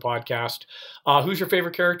Randy Disher podcast. Who's your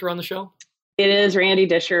favorite character on the show? It is Randy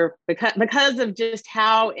Disher because of just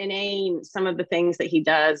how inane some of the things that he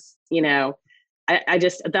does. That's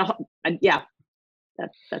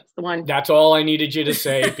the one. That's all I needed you to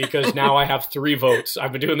say because now I have 3 votes.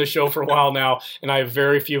 I've been doing the show for a while now, and I have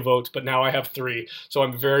very few votes, but now I have 3. So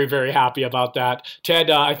I'm very, very happy about that.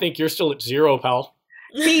 Ted, I think you're still at 0, pal.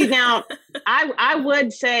 See, now, I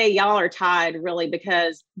would say y'all are tied, really,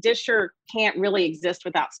 because Disher can't really exist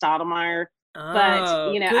without Stottlemyre. Oh, but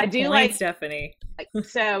I do point, like Stephanie.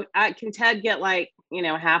 So can Ted get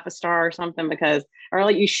half a star or something or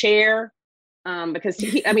let you share because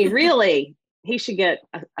really he should get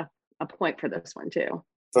a point for this one too.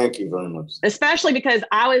 Thank you very much. Especially because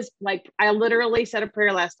I literally said a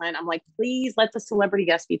prayer last night. I'm like, please let the celebrity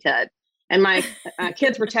guest be Ted. And my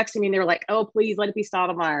kids were texting me and they were like, oh, please let it be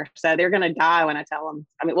Stottlemyre. So they're going to die when I tell them.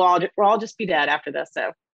 I mean, we'll all just be dead after this.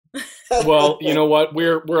 So. Well, you know what?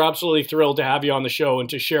 We're absolutely thrilled to have you on the show and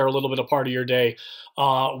to share a little bit of part of your day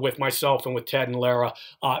with myself and with Ted and Lara.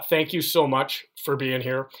 Thank you so much for being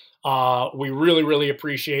here. We really, really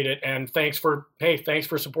appreciate it. And thanks for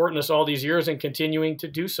supporting us all these years and continuing to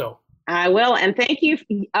do so. I will. And thank you.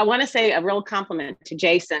 I want to say a real compliment to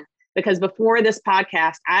Jason, because before this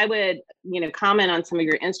podcast, I would, comment on some of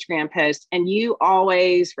your Instagram posts and you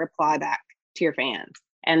always reply back to your fans.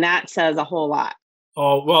 And that says a whole lot.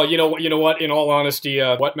 Oh, well, you know what, in all honesty,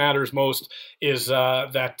 what matters most is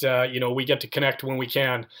that we get to connect when we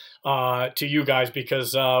can to you guys,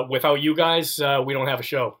 because without you guys, we don't have a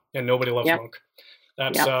show and nobody loves Monk.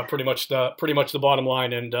 That's pretty much the bottom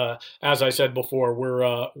line. And as I said before,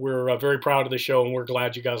 we're very proud of the show and we're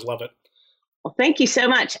glad you guys love it. Well, thank you so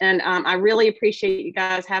much. And I really appreciate you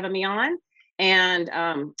guys having me on. And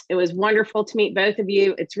it was wonderful to meet both of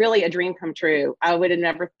you. It's really a dream come true. I would have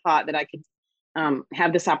never thought that I could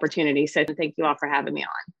have this opportunity. So thank you all for having me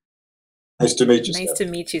on. Nice to meet you. Nice to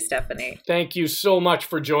meet you, Stephanie. Thank you so much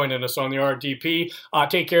for joining us on the RDP.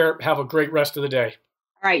 Take care. Have a great rest of the day.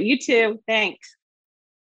 All right. You too. Thanks.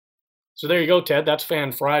 So there you go, Ted. That's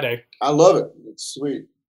Fan Friday. I love it. It's sweet.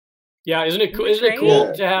 Yeah, isn't it cool? Isn't it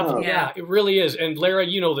cool to have? Oh. Yeah, it really is. And Lara,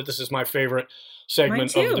 you know that this is my favorite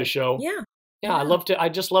segment of the show. Yeah, I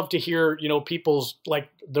just love to hear, people's like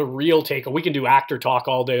the real take. We can do actor talk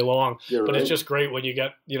all day long, but it's just great when you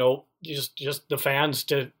get, just the fans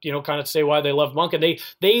to, kind of say why they love Monk, and they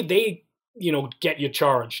get you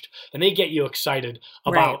charged and they get you excited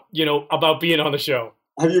about, about being on the show.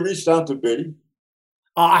 Have you reached out to Biddy?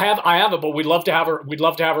 I haven't, but we'd love to have her. We'd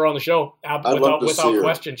love to have her on the show without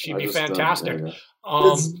question. She'd be fantastic.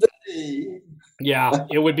 Yeah,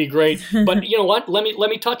 it would be great. But you know what? Let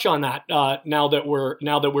me touch on that now that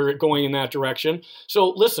we're going in that direction. So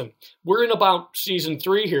listen, we're in about season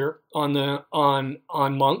 3 here on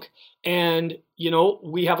Monk, and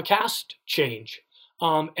we have a cast change.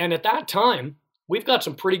 And at that time, we've got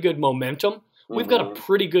some pretty good momentum. We've got a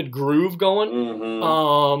pretty good groove going.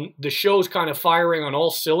 Mm-hmm. The show's kind of firing on all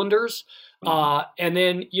cylinders. And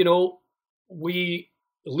then, we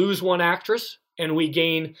lose one actress and we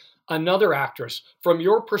gain another actress. From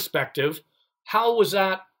your perspective, how was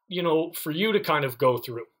that, for you to kind of go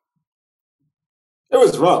through? It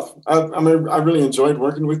was rough. I mean, I really enjoyed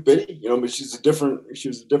working with Biddy, but she was a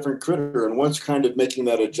different critter. And once kind of making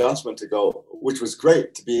that adjustment to go, which was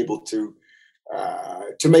great to be able to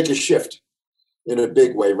make a shift in a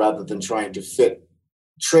big way rather than trying to fit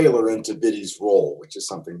Trailer into Biddy's role, which is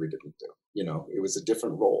something we didn't do. It was a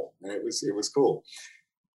different role, and it was cool.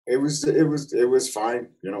 It was fine,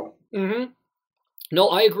 Mm-hmm. No,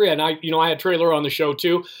 I agree, and I had Trailer on the show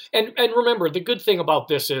too. And remember, the good thing about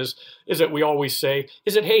this is that we always say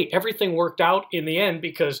is that hey, everything worked out in the end,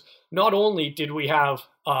 because not only did we have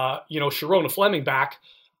Sharona Fleming back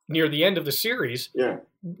near the end of the series. Yeah.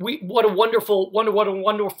 What a wonderful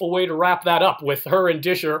way to wrap that up with her and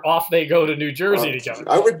Disher off they go to New Jersey together.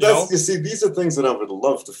 I would you see, these are things that I would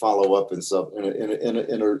love to follow up in a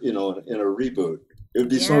reboot. It would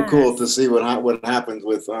be so cool to see what happens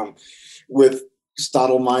with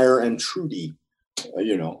Stottlemyre and Trudy,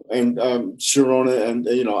 and Sharona, and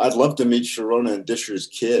I'd love to meet Sharona and Disher's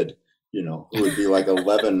kid, who would be like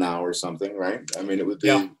 11 now or something, right? I mean, it would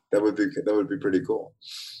be that would be pretty cool.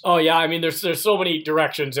 Oh yeah, I mean, there's so many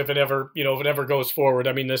directions if it ever goes forward.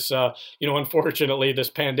 I mean, this unfortunately, this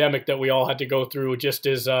pandemic that we all had to go through just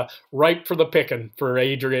is ripe for the picking for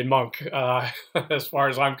Adrian Monk, as far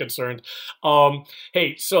as I'm concerned.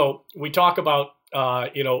 Hey, so we talk about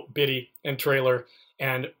Biddy and Trailer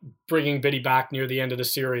and bringing Biddy back near the end of the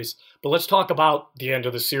series, but let's talk about the end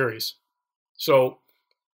of the series. So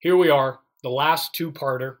here we are, the last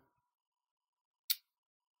 2-parter.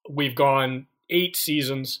 We've gone 8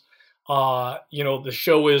 seasons. The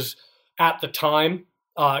show is at the time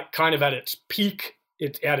kind of at its peak.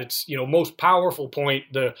 It's at its most powerful point.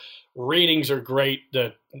 The ratings are great.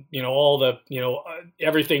 The all the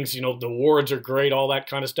everything's the awards are great. All that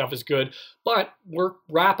kind of stuff is good. But we're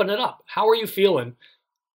wrapping it up. How are you feeling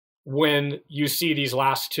when you see these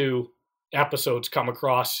last 2 episodes come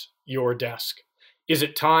across your desk? Is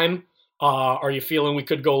it time? Are you feeling we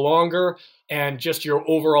could go longer? And just your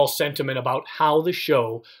overall sentiment about how the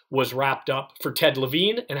show was wrapped up for Ted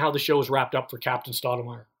Levine and how the show was wrapped up for Captain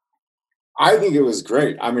Stottlemyre. I think it was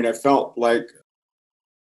great. I mean, I felt like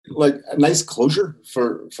like a nice closure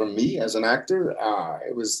for me as an actor.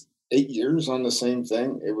 It was 8 years on the same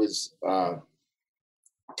thing. It was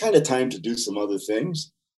kind of time to do some other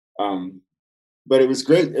things. Um, but it was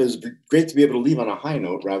great. It was great to be able to leave on a high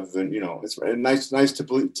note rather than, it's nice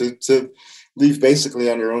to leave basically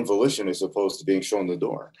on your own volition as opposed to being shown the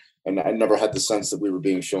door. And I never had the sense that we were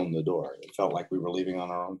being shown the door. It felt like we were leaving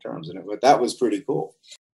on our own terms, and that was pretty cool.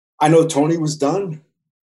 I know Tony was done.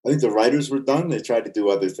 I think the writers were done. They tried to do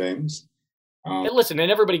other things. And listen,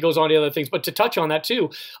 and everybody goes on to other things, but to touch on that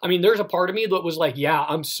too, I mean, there's a part of me that was like, yeah,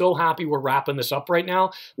 I'm so happy we're wrapping this up right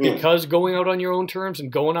now because going out on your own terms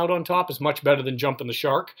and going out on top is much better than jumping the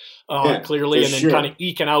shark, clearly, and then kind of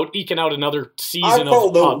eking out another season.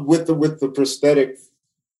 With the prosthetic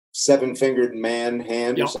 7-fingered man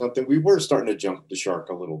hand or something, we were starting to jump the shark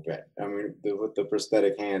a little bit. I mean, with the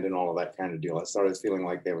prosthetic hand and all of that kind of deal, I started feeling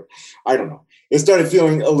like they were, I don't know. It started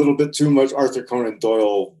feeling a little bit too much Arthur Conan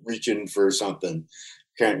Doyle reaching for something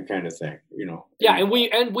kind of thing, Yeah.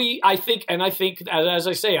 I think, as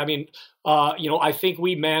I say, I mean, I think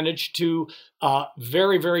we managed to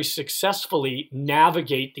very, very successfully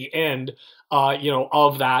navigate the end,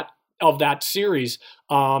 of that series.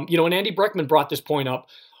 And Andy Breckman brought this point up,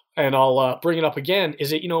 and I'll bring it up again, is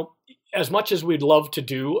that, as much as we'd love to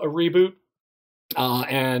do a reboot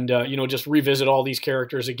and just revisit all these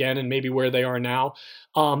characters again and maybe where they are now,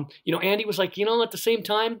 Andy was like, at the same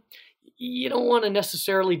time, you don't want to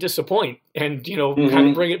necessarily disappoint and, kind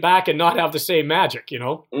of bring it back and not have the same magic,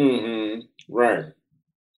 Mm-hmm. Right.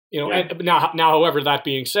 And now, however, that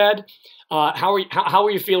being said, how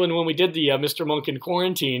are you feeling when we did the Mr. Monk in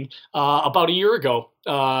Quarantine about a year ago?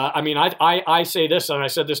 I mean, I say this, and I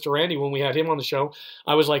said this to Randy when we had him on the show.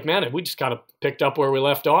 I was like, man, we just kind of picked up where we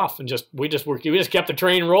left off, and we just kept the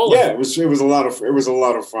train rolling. Yeah, it was a lot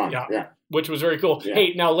of fun. Yeah. Which was very cool. Yeah.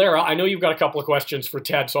 Hey, now Lara, I know you've got a couple of questions for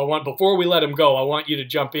Ted, so before we let him go, I want you to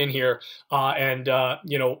jump in here and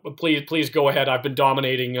please go ahead. I've been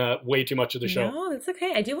dominating way too much of the show. No, that's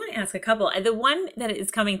okay. I do want to ask a couple. The one that is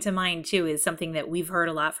coming to mind too is something that we've heard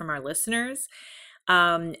a lot from our listeners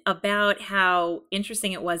about how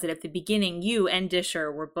interesting it was that at the beginning, you and Disher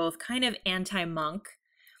were both kind of anti-Monk.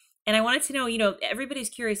 And I wanted to know, everybody's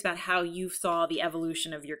curious about how you saw the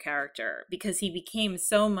evolution of your character, because he became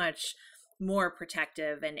so much more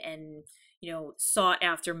protective and sought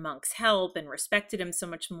after Monk's help and respected him so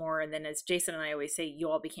much more. And then, as Jason and I always say, you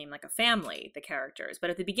all became like a family, the characters. But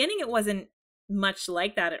at the beginning, it wasn't much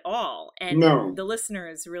like that at all. And the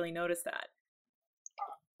listeners really noticed that.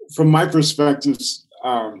 From my perspective,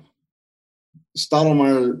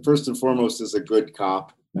 Stottlemyre, first and foremost, is a good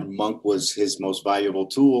cop, and Monk was his most valuable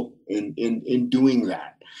tool in doing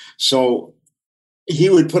that. So he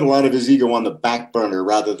would put a lot of his ego on the back burner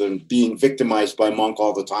rather than being victimized by Monk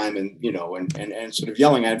all the time and sort of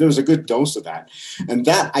yelling at him. There was a good dose of that. And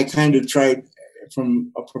that I kind of tried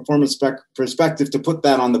from a performance perspective to put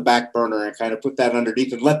that on the back burner and kind of put that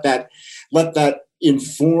underneath and let that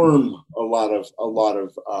inform a lot of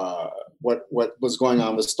what was going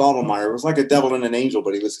on with Stottlemyre. It was like a devil and an angel,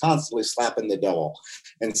 but he was constantly slapping the devil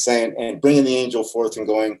and saying and bringing the angel forth and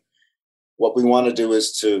going, what we want to do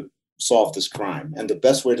is to solve this crime. And the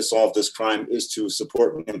best way to solve this crime is to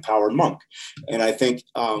support and empower Monk. And I think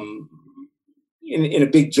in a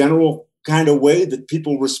big general kind of way that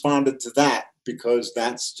people responded to that because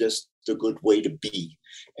that's just a good way to be.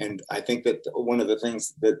 And I think that one of the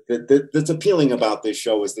things that's appealing about this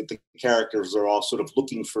show is that the characters are all sort of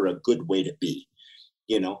looking for a good way to be,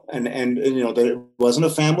 and that it wasn't a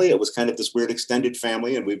family. It was kind of this weird extended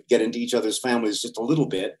family, and we get into each other's families just a little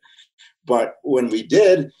bit. But when we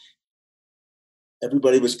did,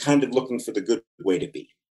 everybody was kind of looking for the good way to be.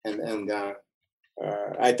 And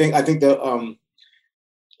I think that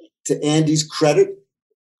to Andy's credit,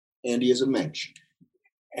 Andy is a mensch.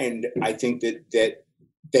 And I think that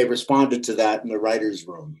they responded to that in the writer's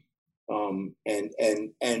room, and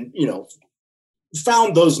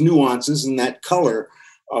found those nuances and that color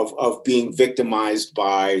of being victimized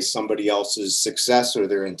by somebody else's success or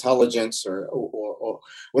their intelligence or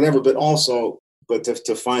whatever, but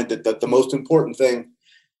to find that the most important thing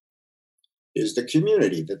is the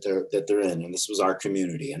community that they're in, and this was our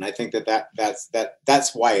community. And I think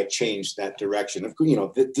that's why it changed that direction.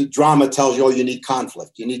 The drama tells you, you need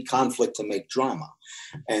conflict. You need conflict to make drama,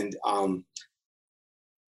 and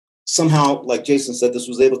somehow, like Jason said, this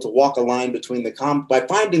was able to walk a line between by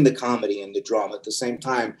finding the comedy and the drama at the same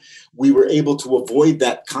time. We were able to avoid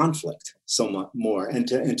that conflict so much more, and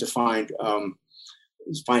to find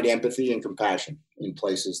empathy and compassion in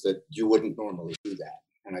places that you wouldn't normally do that.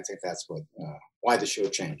 And I think that's why the show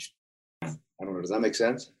changed. I don't know. Does that make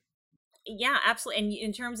sense? Yeah, absolutely. And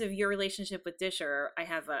in terms of your relationship with Disher, I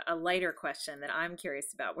have a lighter question that I'm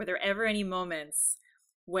curious about. Were there ever any moments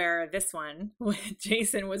where this one, when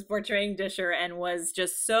Jason was portraying Disher and was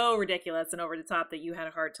just so ridiculous and over the top that you had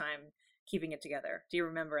a hard time keeping it together? Do you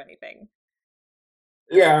remember anything?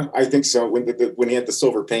 Yeah, I think so. When he had the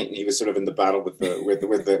silver paint and he was sort of in the battle with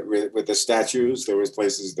the statues, there was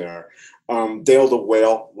places there. Dale the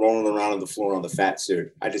whale rolling around on the floor on the fat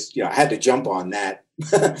suit. I just, I had to jump on that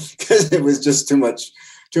because it was just too much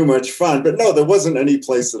fun. But no, there wasn't any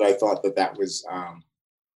place that I thought that was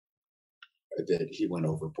that he went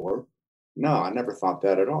overboard. No, I never thought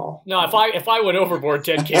that at all. No, if I went overboard,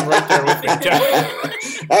 Ted came right there with me.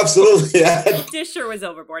 Absolutely. Disher was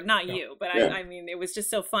overboard, not you. But yeah. I mean, it was just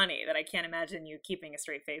so funny that I can't imagine you keeping a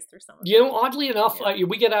straight face through some of it. Oddly enough,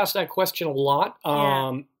 we get asked that question a lot.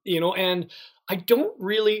 And I don't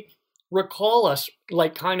really recall us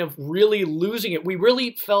like kind of really losing it. We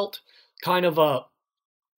really felt kind of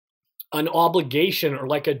an obligation or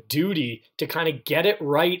like a duty to kind of get it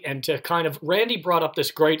right and to kind of, Randy brought up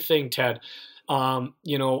this great thing, Ted.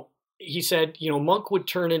 He said, Monk would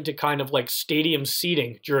turn into kind of like stadium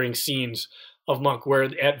seating during scenes of Monk, where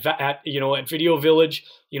at Video Village,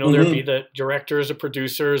 there'd be the directors, the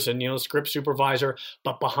producers, and script supervisor,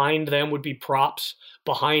 but behind them would be props,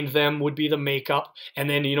 behind them would be the makeup, and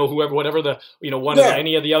then whatever the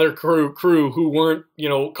any of the other crew who weren't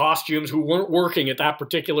costumes, who weren't working at that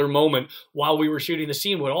particular moment while we were shooting the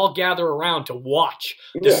scene, would all gather around to watch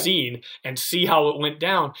the scene and see how it went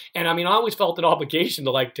down. And I mean, I always felt an obligation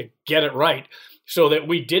to get it right, so that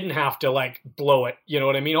we didn't have to blow it. You know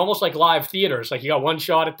what I mean? Almost like live theaters. Like, you got one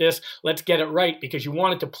shot at this, let's get it right, because you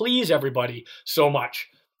wanted to please everybody so much,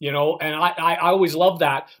 and I always loved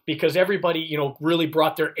that because everybody, really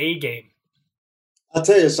brought their A game. I'll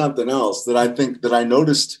tell you something else that I think that I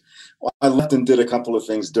noticed. I left and did a couple of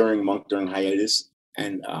things during hiatus,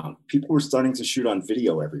 and people were starting to shoot on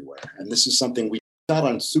video everywhere. And this is something we shot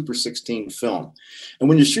on Super 16 film. And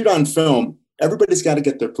when you shoot on film, everybody's got to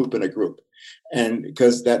get their poop in a group. And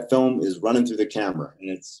because that film is running through the camera and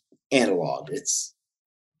it's analog,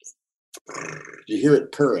 you hear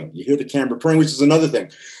it purring, you hear the camera purring, which is another thing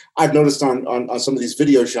I've noticed on some of these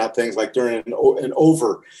video shot things, like during an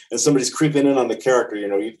over and somebody's creeping in on the character,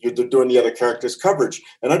 you're doing the other character's coverage.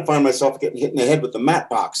 And I'd find myself getting hit in the head with the matte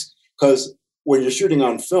box, because when you're shooting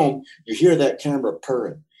on film, you hear that camera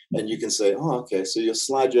purring. And you can say, oh, okay, so you'll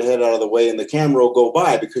slide your head out of the way and the camera will go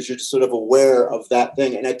by because you're just sort of aware of that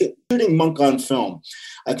thing. And I think shooting Monk on film,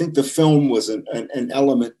 I think the film was an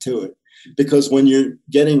element to it. Because when you're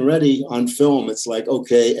getting ready on film, it's like,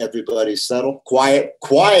 okay, everybody settle, quiet.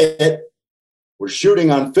 We're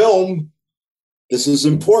shooting on film. This is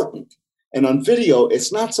important. And on video,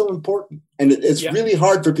 it's not so important. And it's really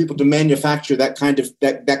hard for people to manufacture that kind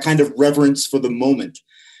of reverence for the moment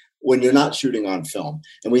when you're not shooting on film.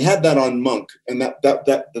 And we had that on Monk, and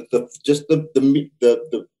the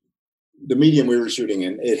medium we were shooting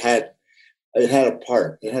in, it had a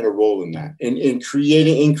part, it had a role in that, in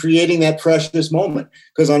creating that precious moment.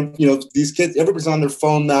 Because on these kids, everybody's on their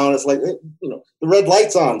phone now, and it's like, the red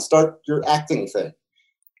light's on, start your acting thing.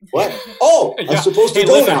 What? Oh, I'm supposed to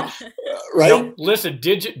go now, right? No, listen,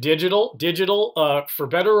 digital, for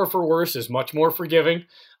better or for worse, is much more forgiving.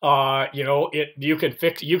 You can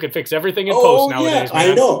fix everything in post nowadays.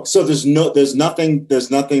 Man. I know. So there's nothing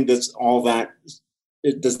that's all that.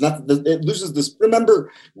 It does not. It loses this.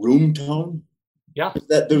 Remember room tone? Yeah.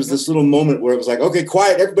 That there was this little moment where it was like, okay,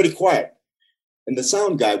 quiet, everybody quiet. And the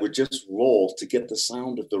sound guy would just roll to get the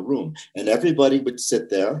sound of the room. And everybody would sit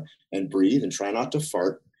there and breathe and try not to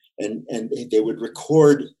fart. And they would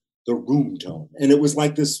record the room tone. And it was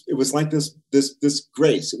like this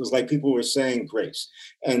grace. It was like people were saying grace.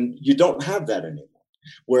 And you don't have that anymore.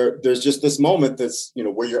 Where there's just this moment that's,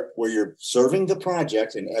 where you're serving the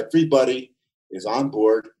project and everybody is on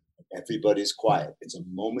board, everybody's quiet. It's a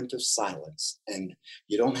moment of silence. And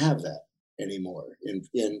you don't have that anymore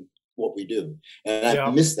in what we do. And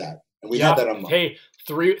I miss that. And we had that on Monk. Hey,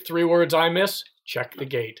 three words I miss: check the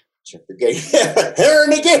gate. Check the gate. Here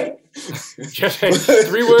and again. Just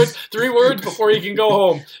three words before you can go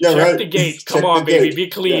home. Yeah, check the gate. Come on, baby. Be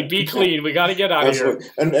clean. Be clean. We got to get out of here.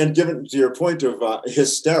 And given to your point of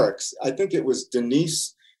hysterics, I think it was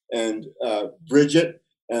Denise and Bridget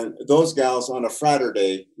and those gals on a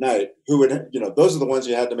Saturday night who would, those are the ones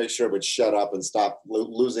you had to make sure would shut up and stop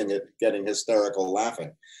losing it, getting hysterical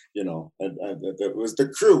laughing. and it was the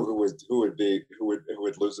crew who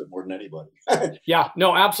would lose it more than anybody. Yeah,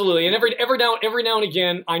 no, absolutely. And every now and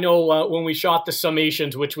again, I know when we shot the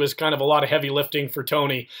summations, which was kind of a lot of heavy lifting for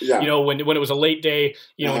Tony. Yeah. When it was a late day,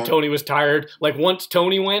 and Tony was tired. Like once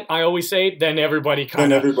Tony went, I always say, then everybody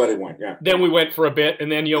went. Yeah. Then we went for a bit,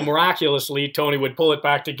 and then miraculously Tony would pull it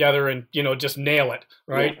back together and just nail it,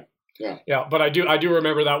 right? Yeah, but I do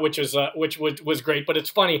remember that, which was great. But it's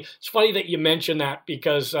funny that you mentioned that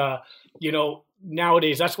because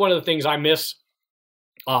nowadays that's one of the things I miss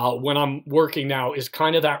when I'm working now is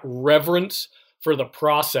kind of that reverence for the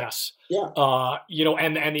process. Yeah.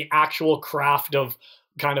 And the actual craft of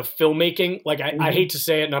kind of filmmaking. Like I hate to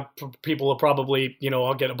say it, and people will probably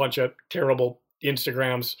I'll get a bunch of terrible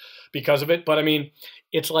Instagrams because of it. But I mean,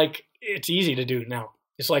 it's like it's easy to do now.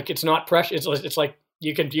 It's like it's not precious. It's like.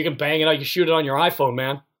 You can bang it out. You shoot it on your iPhone,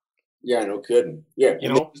 man. Yeah, no kidding. Yeah,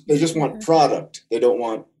 they just want product. They don't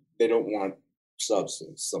want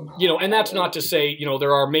substance somehow. And that's not to say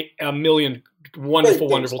there are a million wonderful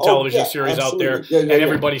television series absolutely. Out there, and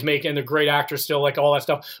everybody's making the great actors still, like all that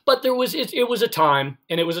stuff. But it was a time,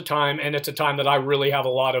 and it's a time that I really have a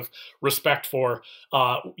lot of respect for.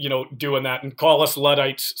 Doing that, and call us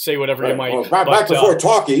Luddites, say whatever you might. Well, back before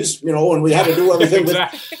talkies, when we had to do everything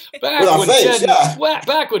exactly. with our face.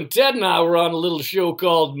 Back when Ted and I were on a little show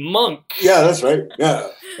called Monk. Yeah, that's right.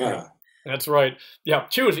 Yeah. That's right. Yeah,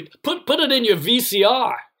 choose it. Put it in your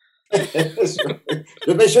VCR.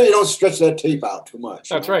 But make sure you don't stretch that tape out too much.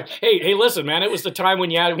 That's right. Hey, listen, man. It was the time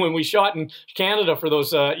when we shot in Canada for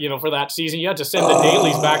those, for that season. You had to send the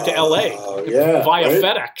dailies back to LA via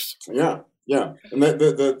FedEx. Yeah. And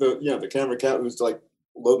the camera cat was like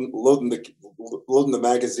loading the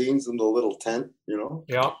magazines in the little tent.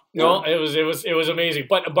 Yeah. No, it was amazing.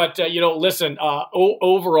 But listen.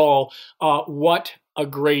 Overall, what a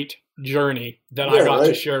great journey that I got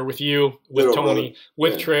to share with you, with Tony,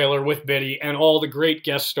 with Trailer, with Biddy, and all the great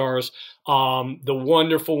guest stars, the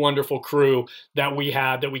wonderful, wonderful crew that we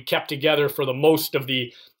had, that we kept together for the most of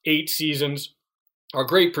the 8 seasons. Our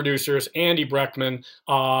great producers, Andy Breckman,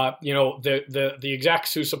 the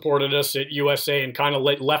execs who supported us at USA and kind of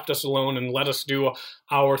left us alone and let us do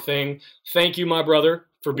our thing. Thank you, my brother,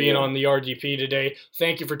 for being on the RDP today.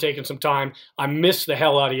 Thank you for taking some time. I miss the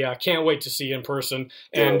hell out of you. I can't wait to see you in person,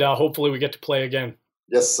 and hopefully we get to play again.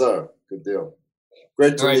 Yes, sir. Good deal.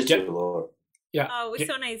 Great to meet you, Laura. Yeah. Oh, it was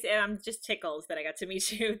so nice. I'm just tickled that I got to meet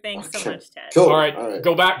you. Thanks so much, Ted. Cool. All right.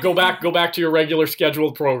 Go back to your regular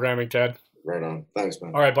scheduled programming, Ted. Right on. Thanks,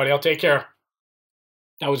 man. All right, buddy. I'll take care.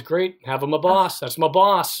 That was great. Have him a boss. That's my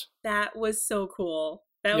boss. That was so cool.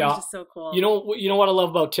 That was just so cool. You know what I love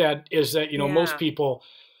about Ted is that, most people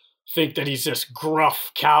think that he's this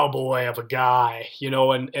gruff cowboy of a guy,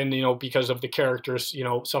 and because of the characters,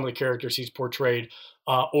 some of the characters he's portrayed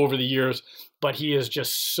over the years, but he is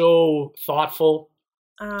just so thoughtful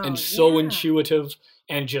and so intuitive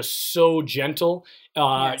and just so gentle.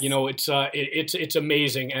 It's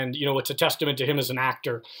amazing. And, it's a testament to him as an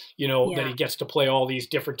actor, that he gets to play all these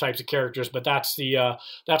different types of characters, but that's the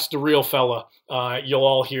real fella, you'll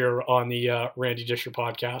all hear on the, Randy Disher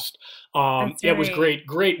podcast. It was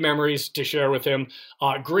great memories to share with him,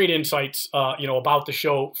 great insights, about the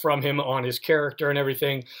show from him on his character and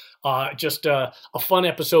everything. Just a fun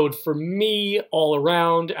episode for me all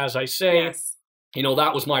around, as I say. Yes.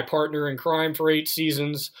 That was my partner in crime for 8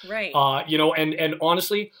 seasons. Right. And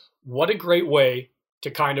honestly, what a great way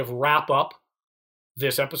to kind of wrap up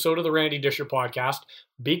this episode of the Randy Disher podcast,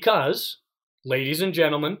 because, ladies and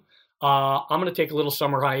gentlemen, I'm going to take a little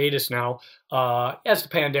summer hiatus now. As the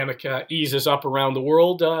pandemic eases up around the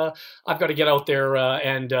world, I've got to get out there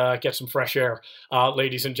and get some fresh air,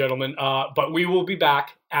 ladies and gentlemen. But we will be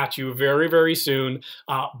back at you very, very soon.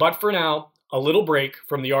 But for now, a little break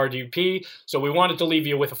from the RDP. So we wanted to leave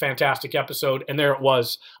you with a fantastic episode. And there it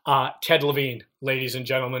was. Ted Levine, ladies and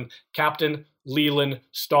gentlemen, Captain Leland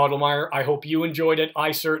Stottlemyre. I hope you enjoyed it.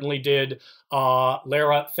 I certainly did.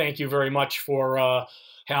 Lara, thank you very much for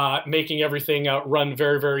making everything run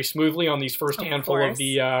very, very smoothly on these first handful of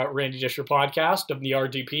the Randy Disher podcast of the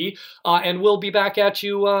RDP. And we'll be back at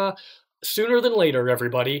you sooner than later,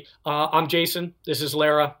 everybody. I'm Jason. This is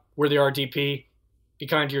Lara. We're the RDP. Be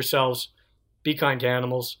kind to yourselves. Be kind to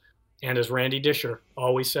animals. And as Randy Disher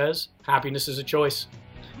always says, happiness is a choice.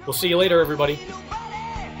 We'll see you later, everybody.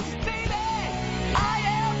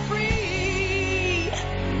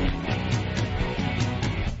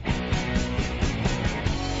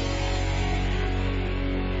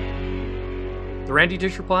 The Randy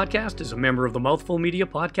Disher Podcast is a member of the Mouthful Media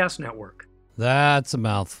Podcast Network. That's a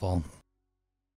mouthful.